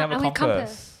map have a and we map have a and we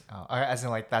compass. Oh, okay, as in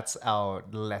like that's our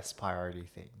less priority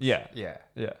thing. Yeah, Yeah.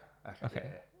 yeah. Okay.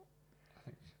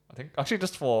 I think actually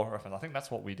just for reference, I think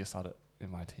that's what we decided in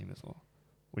my team as well.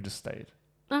 We just stayed,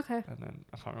 Okay. and then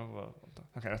I can't remember.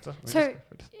 Okay, that's it. So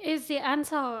is the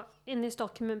answer in this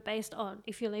document based on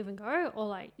if you leave and go, or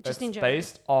like just in it's general?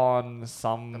 based on The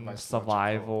some most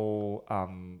survival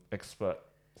expert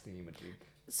thingamajig.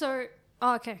 So,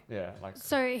 oh, okay. Yeah, like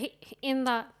So in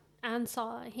that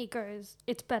answer, he goes,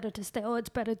 "It's better to stay, or it's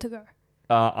better to go."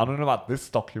 I don't know about this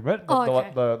document, but Oh,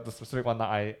 okay. the specific one that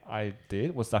I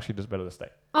did was actually just better to stay.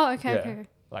 Oh, okay, Yeah. okay.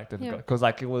 Like didn't Yeah. go because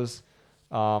like it was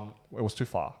too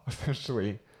far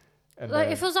essentially. And Like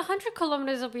then- if it was 100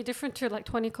 kilometers, it'll be different to like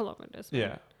 20 kilometers. man.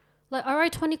 yeah. Like I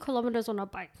ride 20 kilometers on a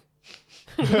bike.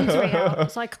 In 3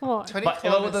 hours. Like come on. 20 But you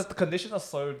know, kilometers. the conditions are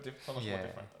so so much more Yeah.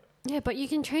 different. Yeah, but you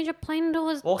can change a plane into a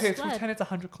Well, okay, sled. 210 it's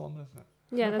 100 kilometers. Now.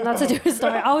 Yeah, then that's a different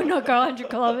story. I would not go 100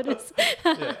 kilometers.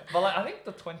 Yeah, but like I think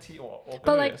the 20 or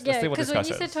But like, let's yeah, see what because this when guy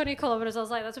you said says. 20 kilometers, I was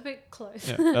like, that's a bit close.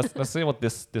 Yeah, let's see what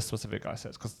this specific guy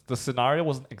says because the scenario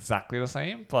wasn't exactly the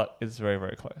same, but it's very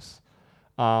very close.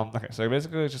 Okay, so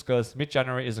basically it just goes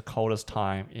mid-January is the coldest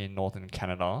time in northern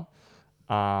Canada.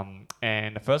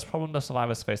 And the first problem the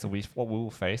survivors face, what we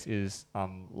will face, is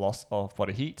loss of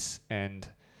body heat and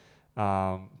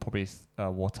probably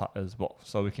water as well.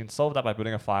 So we can solve that by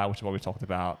building a fire, which is what we talked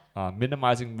about,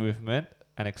 minimizing movement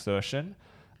and exertion,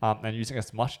 and using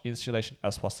as much insulation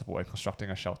as possible and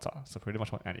constructing a shelter. So pretty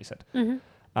much what Annie said.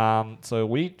 So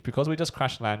because we just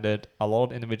crash landed, a lot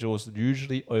of individuals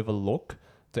usually overlook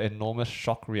the enormous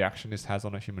shock reaction this has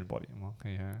on a human body.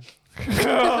 Okay, yeah.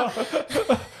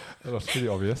 That was pretty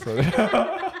obvious.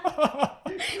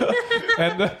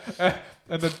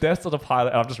 And the deaths of the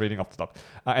pilot, I'm just reading off the top.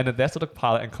 And the deaths of the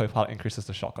pilot and co-pilot increases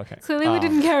the shock. Okay. Clearly, we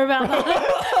didn't care about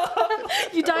that.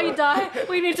 You die.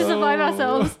 We need to survive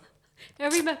ourselves.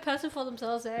 Every person for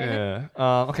themselves, eh?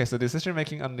 Yeah. Okay, so decision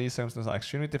making under these circumstances are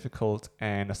extremely difficult,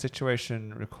 and the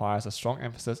situation requires a strong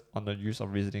emphasis on the use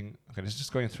of reasoning. Okay, this is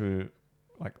just going through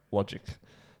like logic.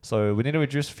 So we need to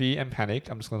reduce fear and panic.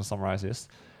 I'm just going to summarize this.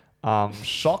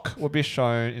 Shock will be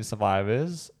shown in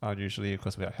survivors, usually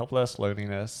because we are helpless,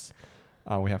 loneliness,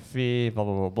 we have fear, blah,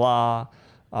 blah, blah, blah.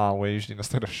 We're usually in a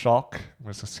state of shock.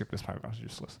 Let's just skip this paragraph, it's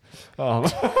useless.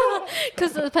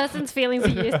 Because the person's feelings are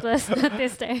useless at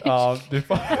this stage. Yeah, it's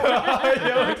a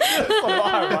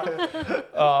lot,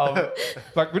 right?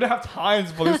 Like we don't have time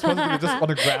for this person to be just on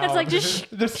the ground. It's like,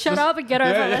 just shut up and get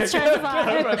over it. Let's try to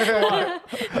survive.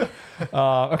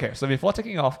 Okay, so before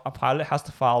taking off, a pilot has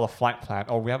to file a flight plan.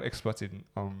 Oh, we have experts in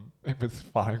with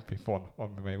flying people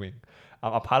on the wing.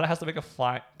 A pilot has to make a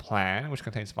flight plan which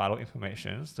contains vital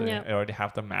information. So Yeah. they already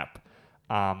have the map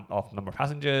of number of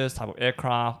passengers, type of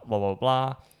aircraft, blah blah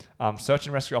blah. Search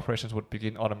and rescue operations would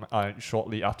begin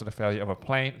shortly after the failure of a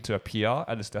plane to appear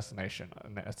at its destination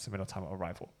and the estimated time of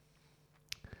arrival.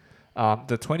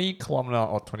 The 20 kilometer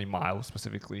or 20 miles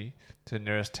specifically to the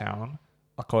nearest town,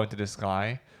 according to this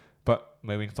guy, but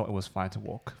Mei thought it was fine to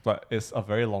walk, but it's a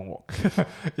very long walk,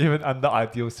 even under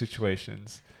ideal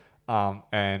situations.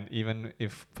 And even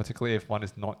particularly if one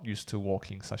is not used to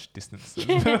walking such distances.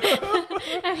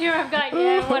 And here I've got,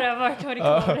 whatever, 20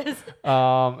 kilometers.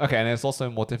 Okay, and it's also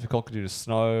more difficult due to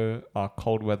snow,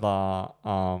 cold weather,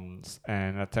 and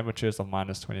temperatures of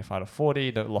minus 25 to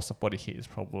 40. The loss of body heat is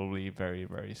probably very,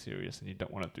 very serious, and you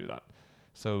don't want to do that.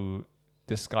 So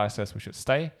this guy says we should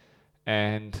stay,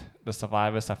 and the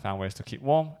survivors have found ways to keep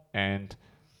warm. And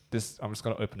this, I'm just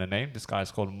going to open the name. This guy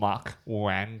is called Mark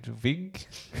Wandvig,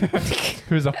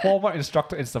 who's a former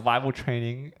instructor in survival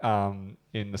training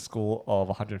in the School of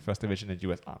 101st Division in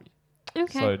the US Army.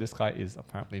 Okay. So this guy is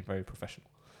apparently very professional.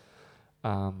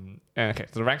 And okay,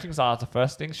 so the rankings are, the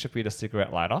first thing should be the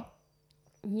cigarette lighter,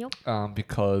 Yep.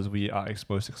 because we are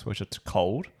exposure to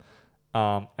cold,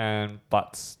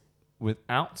 but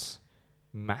without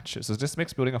matches. So this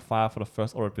makes building a fire for the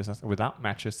first order of business. Without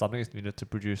matches, something is needed to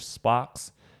produce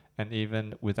sparks, and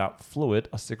even without fluid,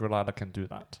 a cigarette lighter can do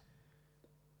that.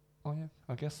 Oh yeah,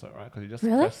 I guess so, right? Because you just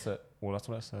Really? press it. Well, that's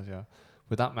what it says. Yeah,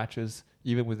 without matches,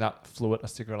 even without fluid, a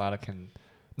cigarette lighter can.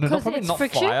 No, 'Cause probably it's not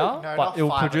friction? fire, No, but not it will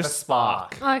fire, but produce the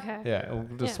spark. spark. Okay. Yeah, it will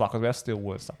produce Yeah. spark because we have steel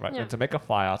wood stuff, right? Yeah. And to make a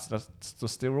fire, so the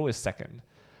steel rule is second,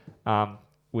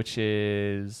 which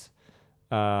is,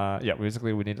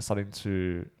 basically we need something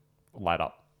to light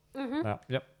up.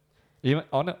 Mm-hmm. Yep. Even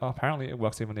apparently it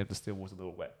works even if the steel was a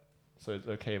little wet, so it's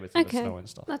okay if it's in the Okay. snow and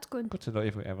stuff. That's good. Good to know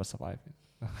if we ever survive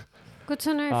it. Good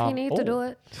to know if you need to do oh.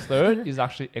 it. Third is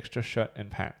actually extra shirt and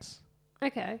pants.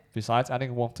 Okay. Besides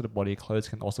adding warmth to the body, clothes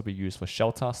can also be used for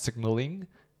shelter, signaling,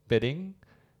 bedding,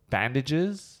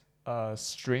 bandages,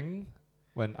 string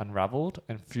when unraveled,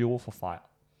 and fuel for fire.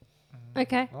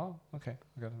 Okay. Oh, okay.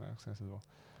 I got that makes sense as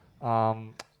well.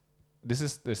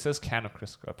 This says can of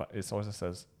Crisco, but it also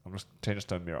says, I'm just changing this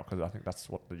to a mirror because I think that's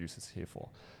what the use is here for.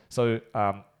 So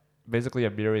basically a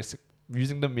mirror is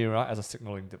using the mirror as a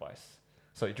signaling device.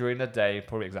 So during the day,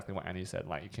 probably exactly what Annie said,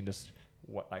 like you can just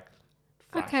flash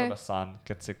Okay. of the sun,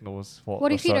 get signals for What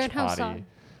the if you search don't have party. sun?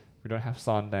 If we don't have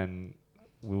sun, then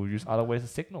we'll use other ways to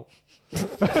signal.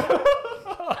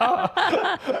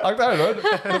 I don't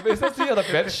know. It says here the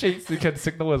bed sheets you can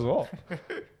signal as well.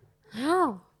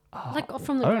 How? Like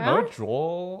from the I don't know. ground?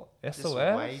 Draw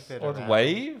SOS wave it or around.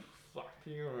 wave.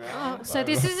 wrapping around. So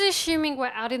this is assuming we're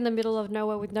out in the middle of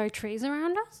nowhere with no trees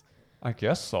around us? I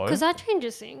guess so. Because that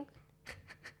changes things.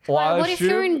 Well, I Like, what if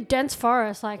you're assume in dense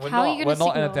forest? Like, we're how not, are you going to We're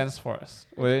not in signal? a dense forest.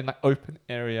 We're in an open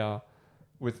area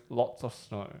with lots of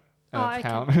snow. And Oh, a okay.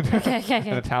 town. Okay.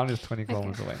 And the town is 20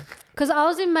 kilometers away. Because I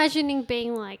was imagining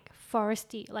being like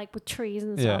foresty, like with trees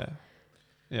and Yeah. stuff.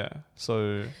 Yeah.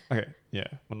 So, okay. Yeah.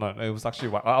 Well, no, it was actually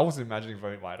wide. I was imagining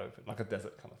very wide open, like a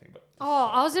desert kind of thing. But Oh,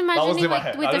 I was was imagining in my like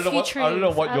head. with I a don't know few what- trees. I don't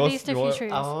know what At yours- least a few your-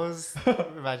 trees. I was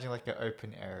imagining like an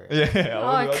open area. yeah. Oh,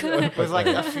 I was cool. imagining With like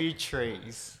open a few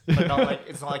trees, but not like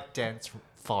it's not like dense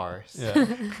forest. Yeah.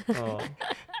 Oh.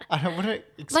 I don't want to Like,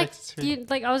 expect it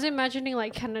to. like I was imagining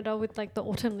like Canada with like the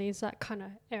autumn leaves, that kind of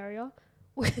area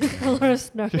with a lot of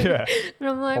snow. Yeah. And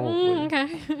I'm like, Probably.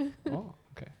 okay. Oh,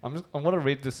 okay. I want to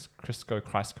read this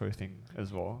Crisco thing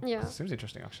as well. Yeah. It seems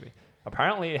interesting actually.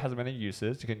 Apparently, it has many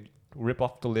uses. You can rip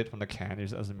off the lid from the can,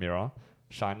 use it as a mirror,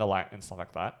 shine the light and stuff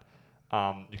like that.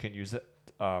 You can use it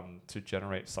to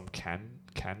generate some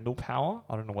candle power.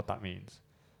 I don't know what that means.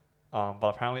 But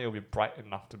apparently, it'll be bright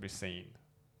enough to be seen.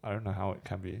 I don't know how it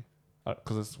can be,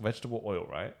 because it's vegetable oil,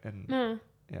 right? And No,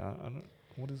 yeah, I don't.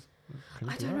 What is? Can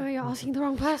you I do don't that? know. You're asking the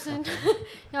wrong person.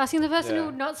 You're asking the person Yeah. who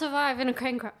would not survive in a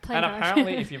plane And crash.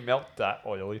 apparently, if you melt that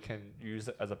oil, you can use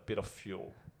it as a bit of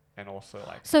fuel, and also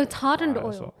like. So it's hardened fire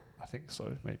as oil. well. I think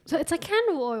so, maybe. So it's like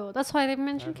candle oil. That's why they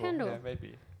mentioned candle. Yeah,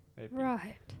 maybe.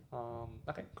 Right.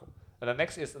 Okay, cool. And the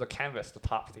next is the canvas, the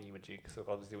tarp thingy-majig. So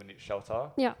obviously we need shelter.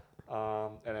 Yeah.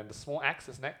 And then the small axe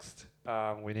is next.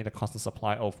 We need a constant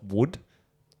supply of wood.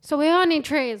 So we are need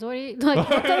trees. What do you like?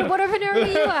 What open area are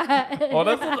you at? Oh,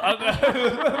 that's no.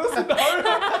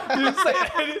 You say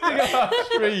anything about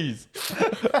trees.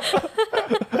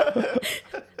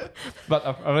 But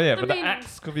yeah, but the mean-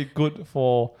 axe could be good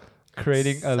for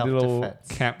creating a little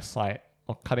Self-defense. campsite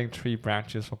or cutting tree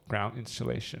branches for ground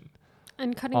insulation.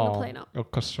 And cutting the plane up. Or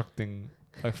constructing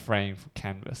a frame for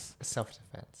canvas.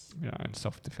 Self-defense. Yeah, and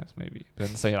self-defense maybe.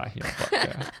 Doesn't say that here, but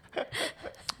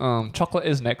yeah. Chocolate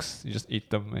is next. You just eat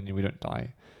them and we don't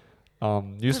die. we haven't got our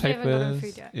Newspapers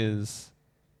food yet. is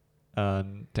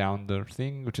down the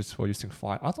thing, which is for using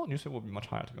fire. I thought newspaper would be much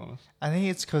higher, to be honest. I think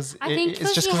it's because I think it's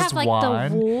because just you 'cause have it's like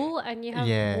one, the wool and you have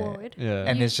Yeah. wood. Yeah.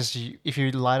 and You- it's just if you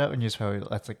light up a newspaper,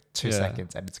 that's like 2 Yeah.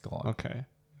 seconds and it's gone. Okay.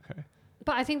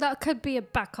 But I think that could be a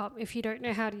backup if you don't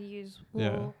know how to use wool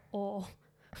Yeah. or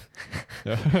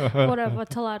Yeah. whatever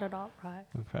to light it up, right?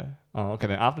 Okay. Oh, okay.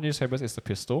 Then after newspapers is the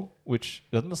pistol, which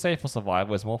doesn't say for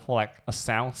survival. It's more for like a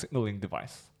sound signaling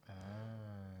device.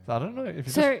 So I don't know if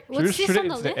you So just, what's shoot this it on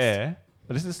the into the list? air.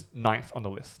 But this is 9th on the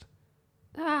list.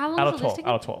 How long Out is of the 12. list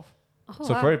Out of again? 12. Oh,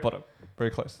 So wow. very bottom. Very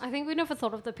close. I think we never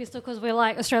thought of the pistol because we're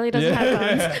like Australia doesn't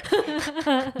have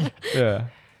guns. Yeah.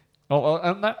 Oh,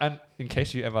 and in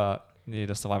case you ever need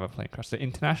to survive a plane crash, the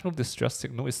international distress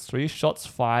signal is 3 shots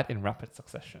fired in rapid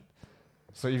succession.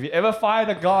 So if you ever fired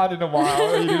a gun in a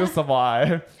while and you need to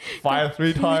survive, fire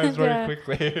 3 times very Yeah.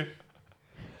 quickly.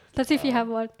 That's if you have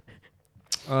one.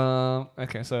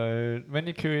 Okay, so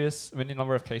many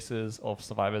number of cases of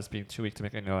survivors being too weak to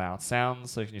make any loud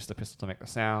sounds, so you can use the pistol to make the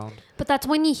sound. But that's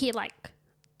when you hear like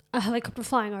a helicopter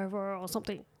flying over or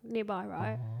something nearby,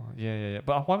 right? Oh, yeah.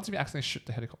 But I want to be accidentally shoot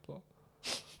the helicopter.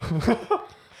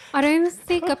 I don't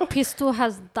think a pistol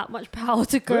has that much power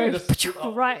to go Really, just shoot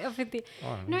up. right up in the.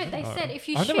 Oh, No, they oh. said if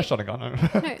you I've never shoot. shot a gun. No.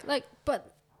 No, like,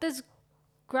 but there's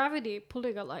gravity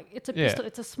pulling it. Like, it's a Yeah. pistol.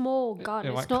 It's a small gun.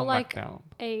 It might It's not come back like down,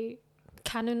 a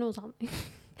cannon or something.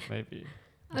 maybe.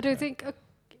 I don't think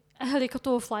a helicopter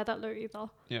will fly that low either.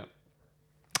 Yeah.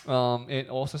 It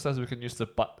also says we can use the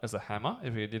butt as a hammer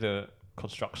if we need to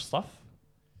construct stuff.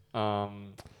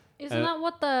 Isn't Uh, that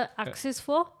what the axe is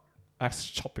for? Axe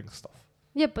chopping stuff.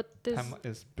 Yeah, but there's Hammer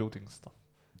is building stuff.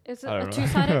 is it I a don't know.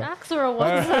 two-sided axe or a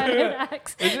one-sided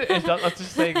axe? I'm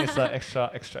just saying it's an extra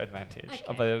advantage. Okay.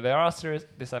 But there are serious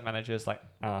disadvantages like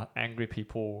angry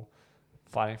people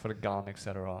fighting for the gun,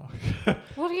 etc.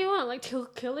 What do you want? Like to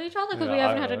kill each other because Yeah, we I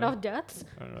haven't had don't know. enough deaths?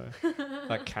 I don't know.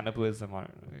 Like cannibalism. I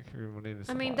don't know. If you really need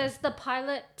to I mean, survive. there's the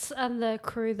pilots and the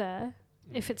crew there.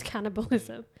 If it's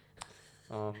cannibalism,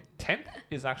 10th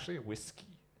is actually whiskey.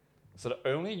 So the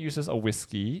only uses of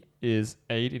whiskey is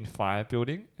aid in fire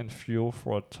building and fuel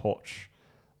for a torch.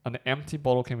 An empty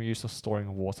bottle can be used for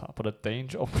storing water, but the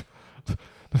danger of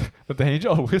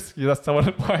whiskey that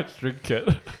someone might drink it,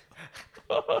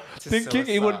 thinking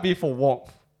it would be for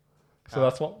warmth. So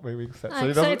that's what we said. So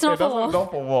doesn't- it's not for doesn't-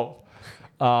 not for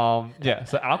warmth. Yeah,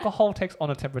 so alcohol takes on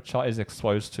the temperature it's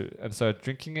exposed to, and so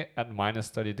drinking it at minus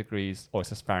 30 degrees, or it's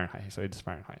just Fahrenheit, so it's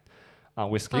Fahrenheit.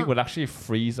 Whiskey Oh. would actually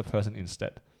freeze a person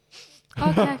instead.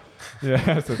 Okay.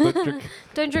 Yeah, so don't drink.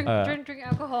 Don't drink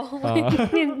alcohol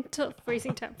into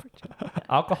freezing temperature.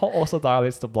 Alcohol also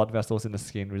dilates the blood vessels in the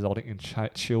skin, resulting in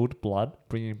chilled blood,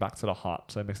 bringing it back to the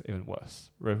heart. So it makes it even worse,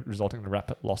 resulting in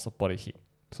rapid loss of body heat.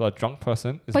 So a drunk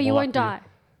person is But you more won't likely, die.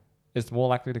 is more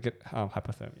likely to get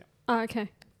hypothermia. Oh, okay.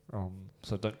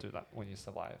 So don't do that when you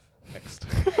survive. Next.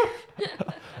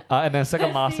 And then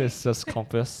second last is just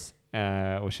compass,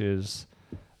 which is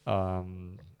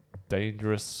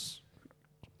dangerous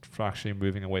for actually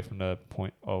moving away from the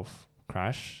point of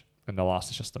crash. And the last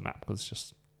is just the map, because it's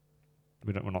just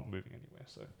we're not moving anywhere.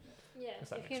 So Yeah, Does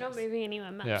that if make you're not sense? moving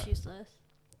anywhere, map's Yeah. useless.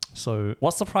 so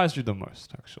what surprised you the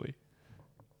most actually?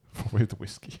 Probably the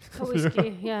whiskey. The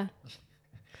whiskey, yeah.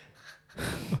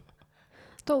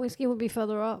 Thought whiskey would be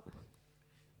further up.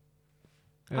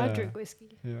 I Yeah. drink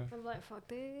whiskey. Yeah. I'm like, fuck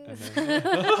And this. then-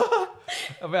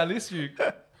 I mean, at least you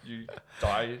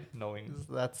die knowing.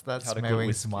 That's Had a good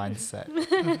Mewing's whiskey.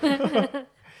 mindset.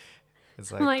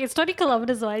 It's I'm like like, it's 20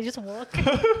 kilometers away, just walk.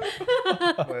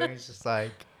 Mewing's just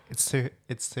like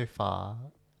it's too far.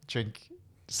 Drink.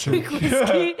 Drink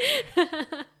whiskey.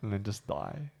 And then just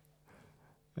die.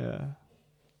 Yeah.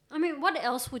 I mean, what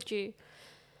else would you...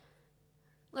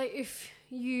 Like, if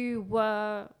you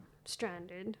were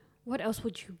stranded, what else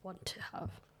would you want to have?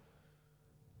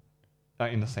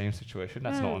 Like in the same situation,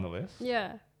 that's not on the list.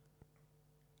 Yeah.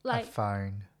 A Like,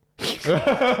 phone. wouldn't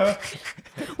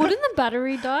the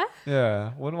battery die?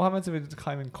 Yeah. What happens if it's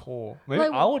climbing core? Maybe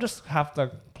Like- I will just have the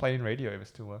plane radio if it's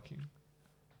still working.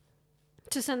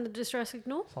 To send the distress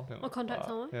signal? Something Or like contact that.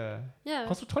 someone? Yeah. Yeah.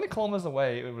 Because we're 20 kilometers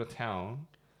away with a town.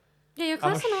 Yeah, you're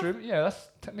I'm close enough. assuming, yeah,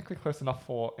 that's technically close enough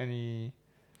for any.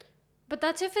 But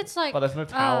that's if it's like But there's no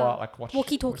tower, like watch.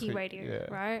 walkie-talkie radio,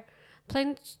 Yeah. right?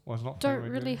 Planes Well, it's not plane don't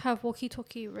radio. really have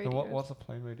walkie-talkie Then radio. what's a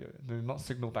plane radio? Do you not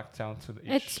signal back down to the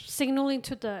It's signaling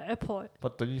to the airport.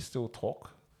 But do you still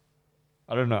talk?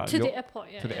 I don't know. To the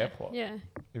airport, yeah. to the yeah. airport. Yeah.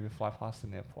 If you fly past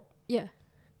an airport. Yeah.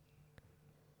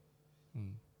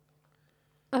 Mm.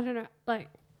 I don't know. Like,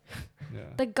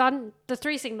 Yeah. the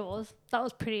 3 signals, that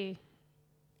was pretty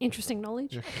interesting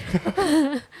knowledge.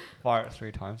 Yeah. Fire it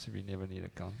 3 times if you never need a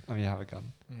gun. I mean, you have a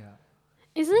gun. Yeah.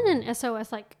 Isn't an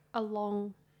SOS like a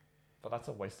long... But that's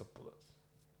a waste of bullets.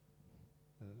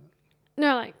 Isn't it?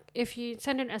 No, like, if you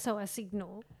send an SOS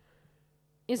signal,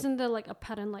 isn't there like a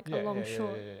pattern, like Yeah, a long, yeah, yeah,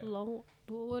 short, yeah, yeah. long...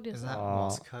 What is Isn't that? that Uh,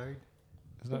 Morse code?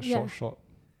 Isn't that Yeah. short?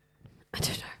 I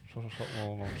don't know. Short,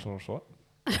 long, short.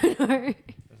 I don't know.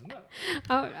 Isn't it?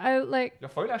 I like... Your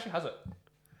phone actually has it.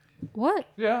 What?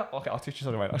 Yeah. Okay, I'll teach you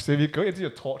something right now. So if you go into your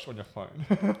torch on your phone.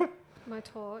 My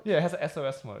torch? Yeah, it has an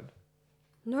SOS mode.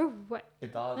 No way.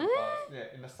 It does. Huh? It does.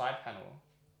 Yeah, in the side panel.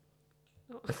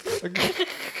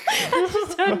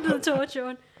 Just turned the torch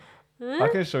on. I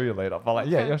can show you later. But like,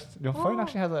 yeah, Okay. your phone Oh.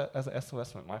 actually has a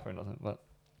SOS mode. My phone doesn't. But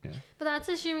yeah. But that's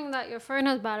assuming that your phone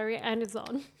has battery and is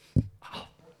on.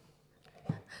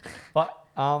 But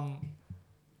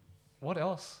what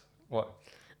else? What?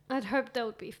 I'd hope there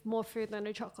would be more food than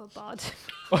a chocolate bar.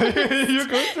 you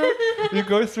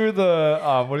go through the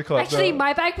what do you call it? Actually, The-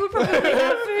 my bag would probably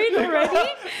have food already.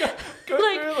 go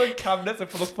like- through the cabinets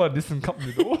and look for a Nissan cup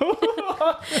noodle.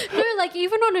 No, like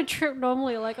even on a trip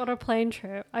normally, like on a plane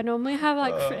trip, I normally have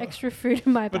like extra food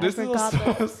in my But bag this is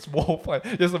regardless. a small plane.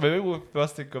 Yeah, so maybe we'll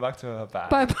first go back to her bag.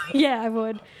 But yeah, I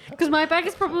would. Because my bag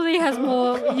is probably has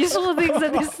more useful things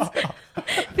than this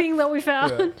thing that we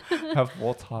found. Have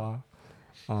water.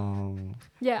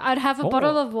 Yeah, I'd have a Oh.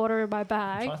 bottle of water in my I'm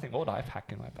bag. trying to think, what would I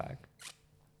pack in my bag?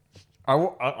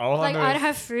 All I Like know I'd is,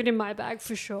 have food in my bag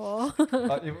for sure.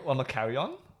 on the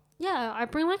carry-on. Yeah, I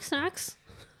bring like snacks.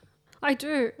 I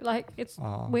do. Like it's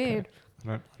weird, I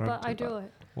don't but I do that.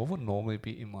 it. What would normally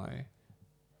be in my?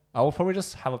 I will probably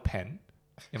just have a pen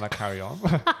in my carry-on.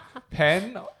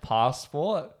 Pen,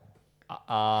 passport.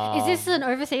 Is this an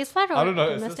overseas flight or I don't know,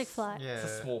 a it's domestic just- flight? It's a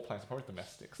Yeah. small plane, so probably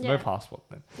domestics. Yeah. No passport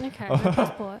then. Okay, no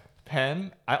passport.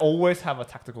 Pen. I always have a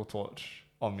tactical torch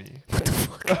on me.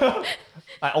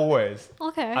 I always.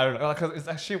 Okay. I don't know, because it's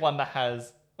actually one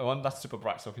that's super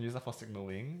bright, so you can use that for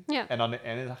signaling. Yeah. And on the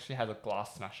end, it actually has a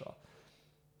glass smasher,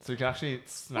 so you can actually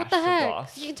smash What the heck?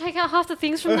 glass. You can take out half the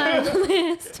things from that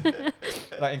list.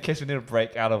 Like in case you need to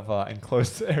break out of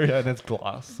enclosed area and it's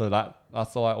glass. So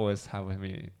that's all I always have with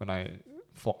me when I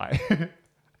fly.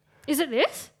 Is it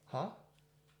this? Huh?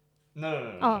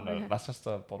 No. Oh, okay. That's just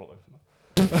a bottle opener.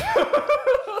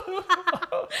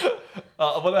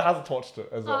 But it has a torch to it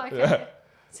as well. Oh, okay. Yeah.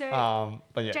 So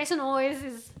But yeah, Jason always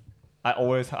is. I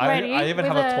always Ready I even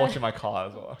have with a a- torch in my car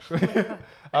as well. Actually,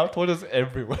 I have torches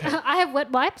everywhere. I have wet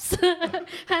wipes,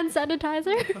 hand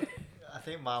sanitizer. I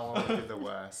think my one would be the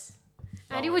worst.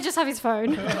 And he would just have his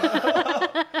phone.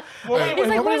 Well, He's like,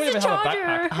 normally "Where's we the even have a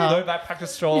charger?" backpack. No backpack to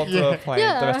stroll onto a plane,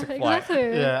 yeah, domestic flight.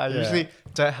 exactly. Yeah, I Yeah. usually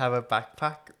don't have a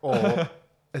backpack, or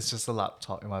it's just a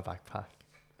laptop in my backpack.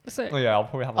 So Oh yeah, I'll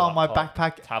probably have a Oh, my laptop,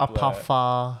 backpack, a tablet.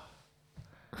 puffer.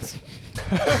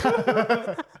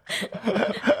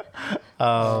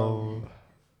 Oh,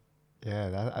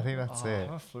 yeah. I think that's Oh, I it.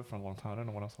 haven't flew for a long time. I don't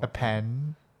know what else. A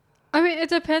pen. I mean, it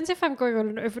depends if I'm going on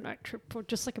an overnight trip or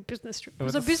just like a business trip. If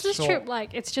Because it's a a business short- trip,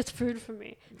 like, it's just food for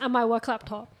me and my work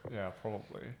laptop. Yeah,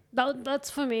 probably. That's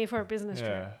for me for a business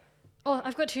trip. Yeah. Oh,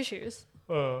 I've got tissues,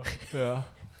 Yeah.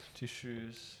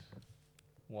 Tissues.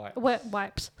 Wipes. wet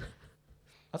wipes.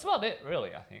 That's about it,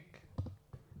 really. I think.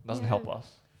 Doesn't Yeah. help us.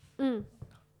 Mm.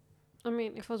 I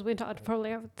mean, if it was winter, I'd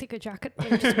probably have a thicker jacket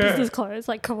than just business clothes.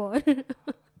 Like, come on.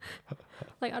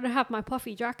 Like, I don't have my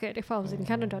puffy jacket if I was in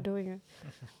Canada doing a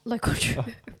local trip.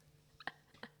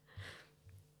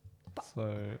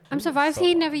 So. I'm surprised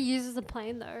he never uses the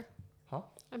plane, though. Huh?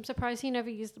 I'm surprised he never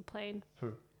used the plane.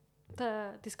 Who?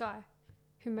 This guy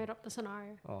who made up the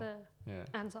scenario, Oh. the Yeah.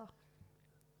 answer.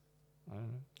 I don't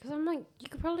know. Because I'm like, you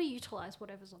could probably utilize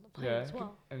whatever's on the plane Yeah. as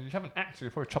well. And you have an axe, you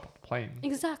probably chop up the plane.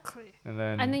 Exactly. And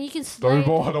then. And then you can slide,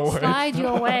 Snowboard away. slide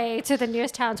your way to the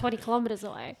nearest town 20 kilometers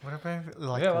away. What about if,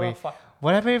 like yeah, we? fuck.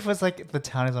 What about if it was like the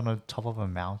town is on the top of a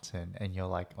mountain and you're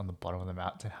like on the bottom of the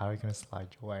mountain? How are you gonna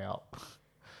slide your way up?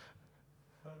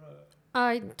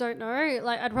 I don't know.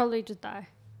 Like, I'd probably just die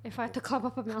if I had to climb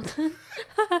up a mountain.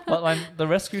 But like the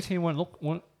rescue team won't look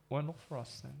for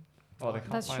us then. Oh, they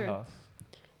can't That's find true. us.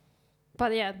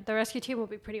 But yeah, the rescue team will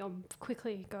be pretty on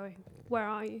quickly going, where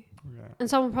are you? Yeah. And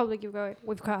someone will probably keep going,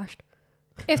 we've crashed.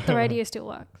 If the radio still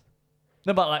works.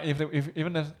 No, but like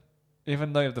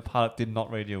even though if the pilot did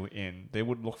not radio in, they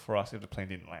would look for us if the plane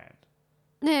didn't land.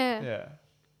 Yeah. Yeah.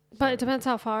 But it depends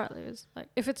how far it is. Like,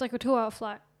 if it's like a 2-hour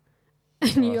flight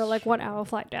and you're that's like true. 1 hour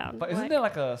flight down. But isn't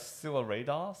like, there like still a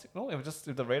radar signal? If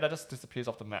the radar just disappears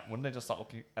off the map, wouldn't they just start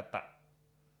looking at that?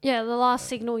 yeah, the last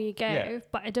signal you gave, Yeah.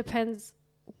 but it depends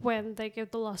when they give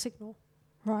the last signal,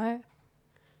 right?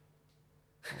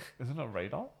 Isn't it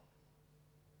radar?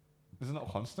 Isn't it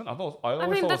constant? I I always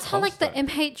mean, thought that's it how was like the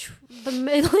constant. the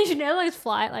Malaysian Airlines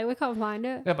flight, like we can't find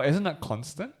it. Yeah, but isn't that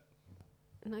constant?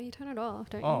 No, you turn it off,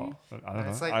 don't Oh, you? I don't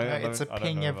know. It's like I no, don't it's know- a I don't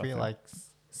ping know every about that. like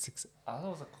I thought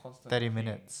it was a constant. 30 ping.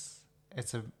 minutes.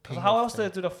 It's a ping. So how of else do they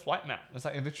 30 do the flight map? It's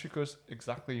like it literally goes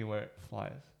exactly where it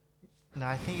flies. No,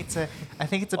 I think it's a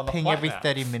On the ping flight every map.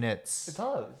 30 minutes.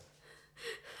 does.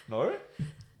 No?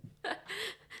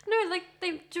 No, like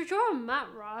they draw a map,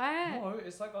 right? No,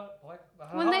 it's like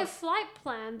When they flight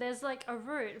plan, there's like a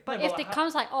route. But Yeah, if but it how-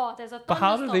 comes like, oh, there's a But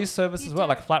how do thunderstorm, these services you work?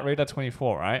 Like don't- Flight Radar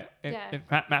 24, right? Yeah. It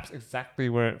maps exactly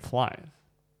where it flies.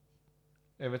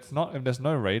 If there's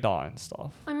no radar and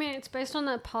stuff, I mean, it's based on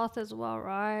that path as well,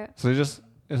 right? so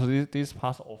these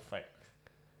paths are all fake.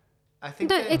 I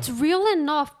think No, that- it's real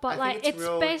enough, but I like think it's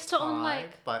real based on time,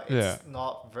 like but Yeah. it's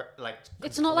not like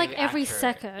it's not like completely every accurate.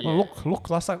 second. Well, look,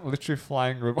 that's like literally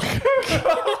flying.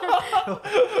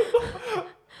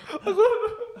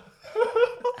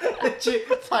 Literally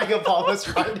flying above us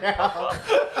right now.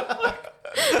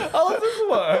 How does this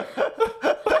work? I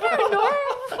don't know.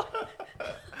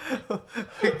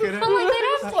 We're gonna- But like they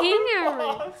don't ping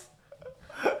every.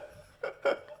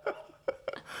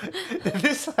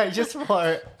 This like just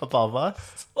fly above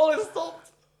us. Oh, it stopped.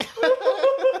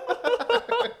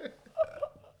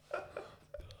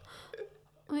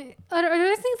 Wait, I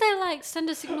don't think they like send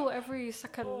a signal every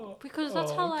second because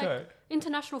that's how like okay.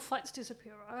 international flights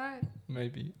disappear, right?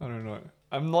 Maybe, I don't know.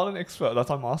 I'm not an expert. That's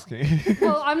why I'm asking.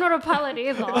 Well, I'm not a pilot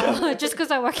either, just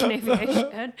because I work in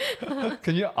aviation.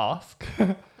 Can you ask?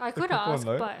 I could people ask,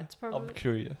 know? but it's I'm probably.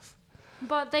 curious.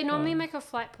 But they normally make a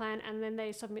flight plan and then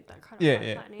they submit that kind of Yeah, flight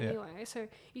yeah, plan yeah. anyway. So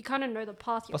you kind of know the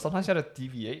path you're But sometimes you have to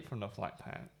deviate from the flight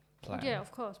plan. Yeah, of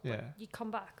course. But Yeah. you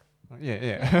come back.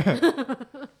 Yeah.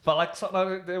 But like,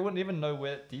 they wouldn't even know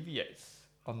where it deviates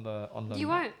on the. You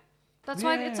map. won't. That's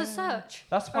why it's a Yeah. search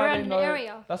That's why around they an know.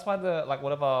 area. That's why the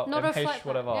whatever Not a MH flight plan,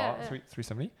 whatever yeah, yeah.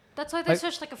 370. That's why they Like-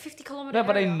 search like a 50-kilometer No,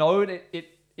 but they area. know that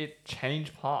it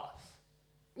changed paths.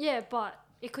 Yeah, but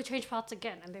it could change paths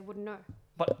again and they wouldn't know.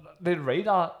 But the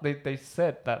radar, they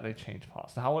said that they changed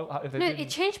paths. So how if they No, didn't- it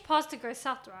changed paths to go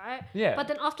south, right? Yeah. But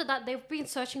then after that, they've been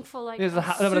searching for like. Yeah,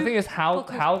 a no, but the thing is, how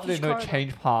super do they huge know it corridor.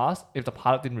 changed paths if the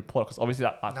pilot didn't report? Because obviously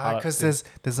that No, pilot because didn't-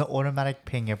 there's an automatic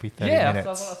ping every 30 yeah,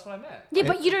 minutes. that's what I meant. Yeah,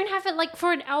 but you don't have it like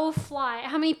for an hour flight.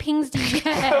 How many pings do you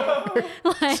get?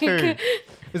 like, Two.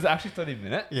 Is it actually 30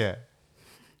 minutes? Yeah.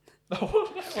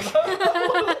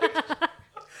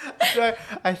 So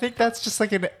I think that's just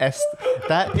like an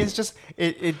that is just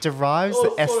it derives Oh, the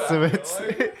so estimates.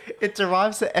 accurate, It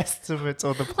derives the estimates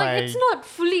of the Like plane. it's not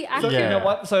fully So, accurate. you Yeah. know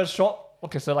what? So short.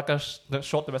 Okay, so like the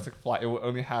short domestic flight, it will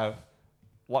only have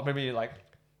what maybe like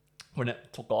when it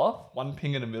took off, one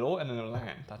ping in the middle, and then it'll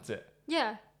land. That's it.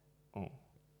 Yeah. Oh,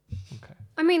 okay.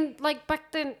 I mean, like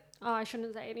back then, I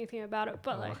shouldn't say anything about it,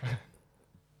 but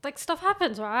like stuff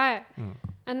happens, right? Mm.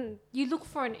 And you look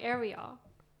for an area.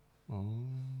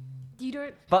 You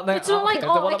don't. But then, It's not like, then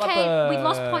oh, what about okay, we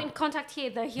lost the- point in contact here.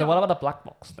 They're here. Then what about the black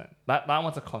box then? That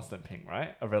one's a constant ping,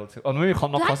 right? A relative. Or maybe not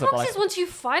Black constant. box but is once you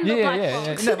find the yeah, black yeah,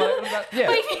 box. yeah. No, but But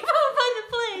if you can't find the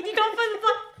plane, you can't find the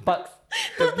black.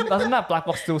 but doesn't that black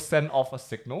box still send off a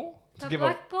signal to The give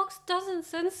black box doesn't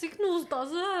send signals,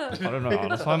 does it? I don't know.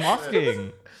 That's what I'm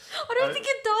asking. I don't think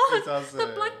it does. It doesn't.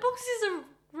 The black box is a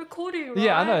recording, right?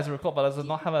 Yeah, I know it's a record, but does it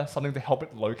not have something to help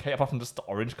it locate apart from just the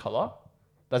orange color?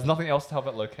 There's nothing else to help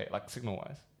it locate, like signal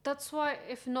wise. That's why,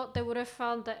 if not, they would have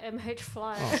found the MH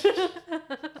flight.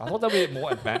 I thought that'd be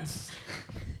more advanced.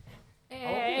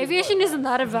 Aviation isn't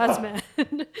that advanced, man.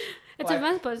 It's Like-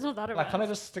 advanced, but it's not that Like, advanced. can't I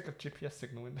just stick a GPS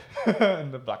signal in,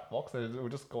 in the black box and it will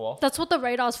just go off? That's what the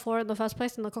radar's for in the first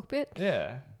place in the cockpit.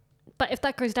 Yeah. But if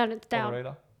that goes down, it's On the down.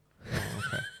 radar.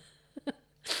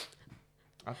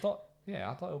 Oh, okay.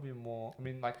 I thought it would be more. I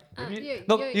mean, like, maybe.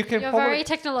 you can you're probably. very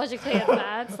technologically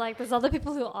advanced. Like, there's other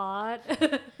people who aren't.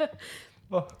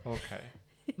 Oh, okay.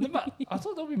 No, but I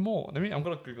thought there would be more. I'm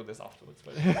gonna Google this afterwards.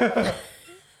 But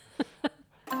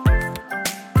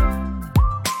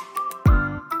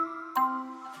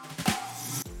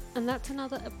And that's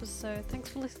another episode. Thanks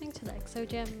for listening to the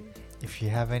ExoGem. If you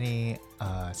have any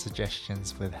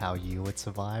suggestions with how you would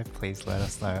survive, please let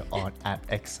us know on at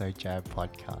ExoJab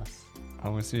Podcast. I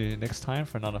will see you next time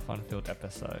for another fun-filled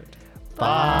episode.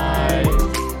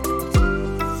 Bye.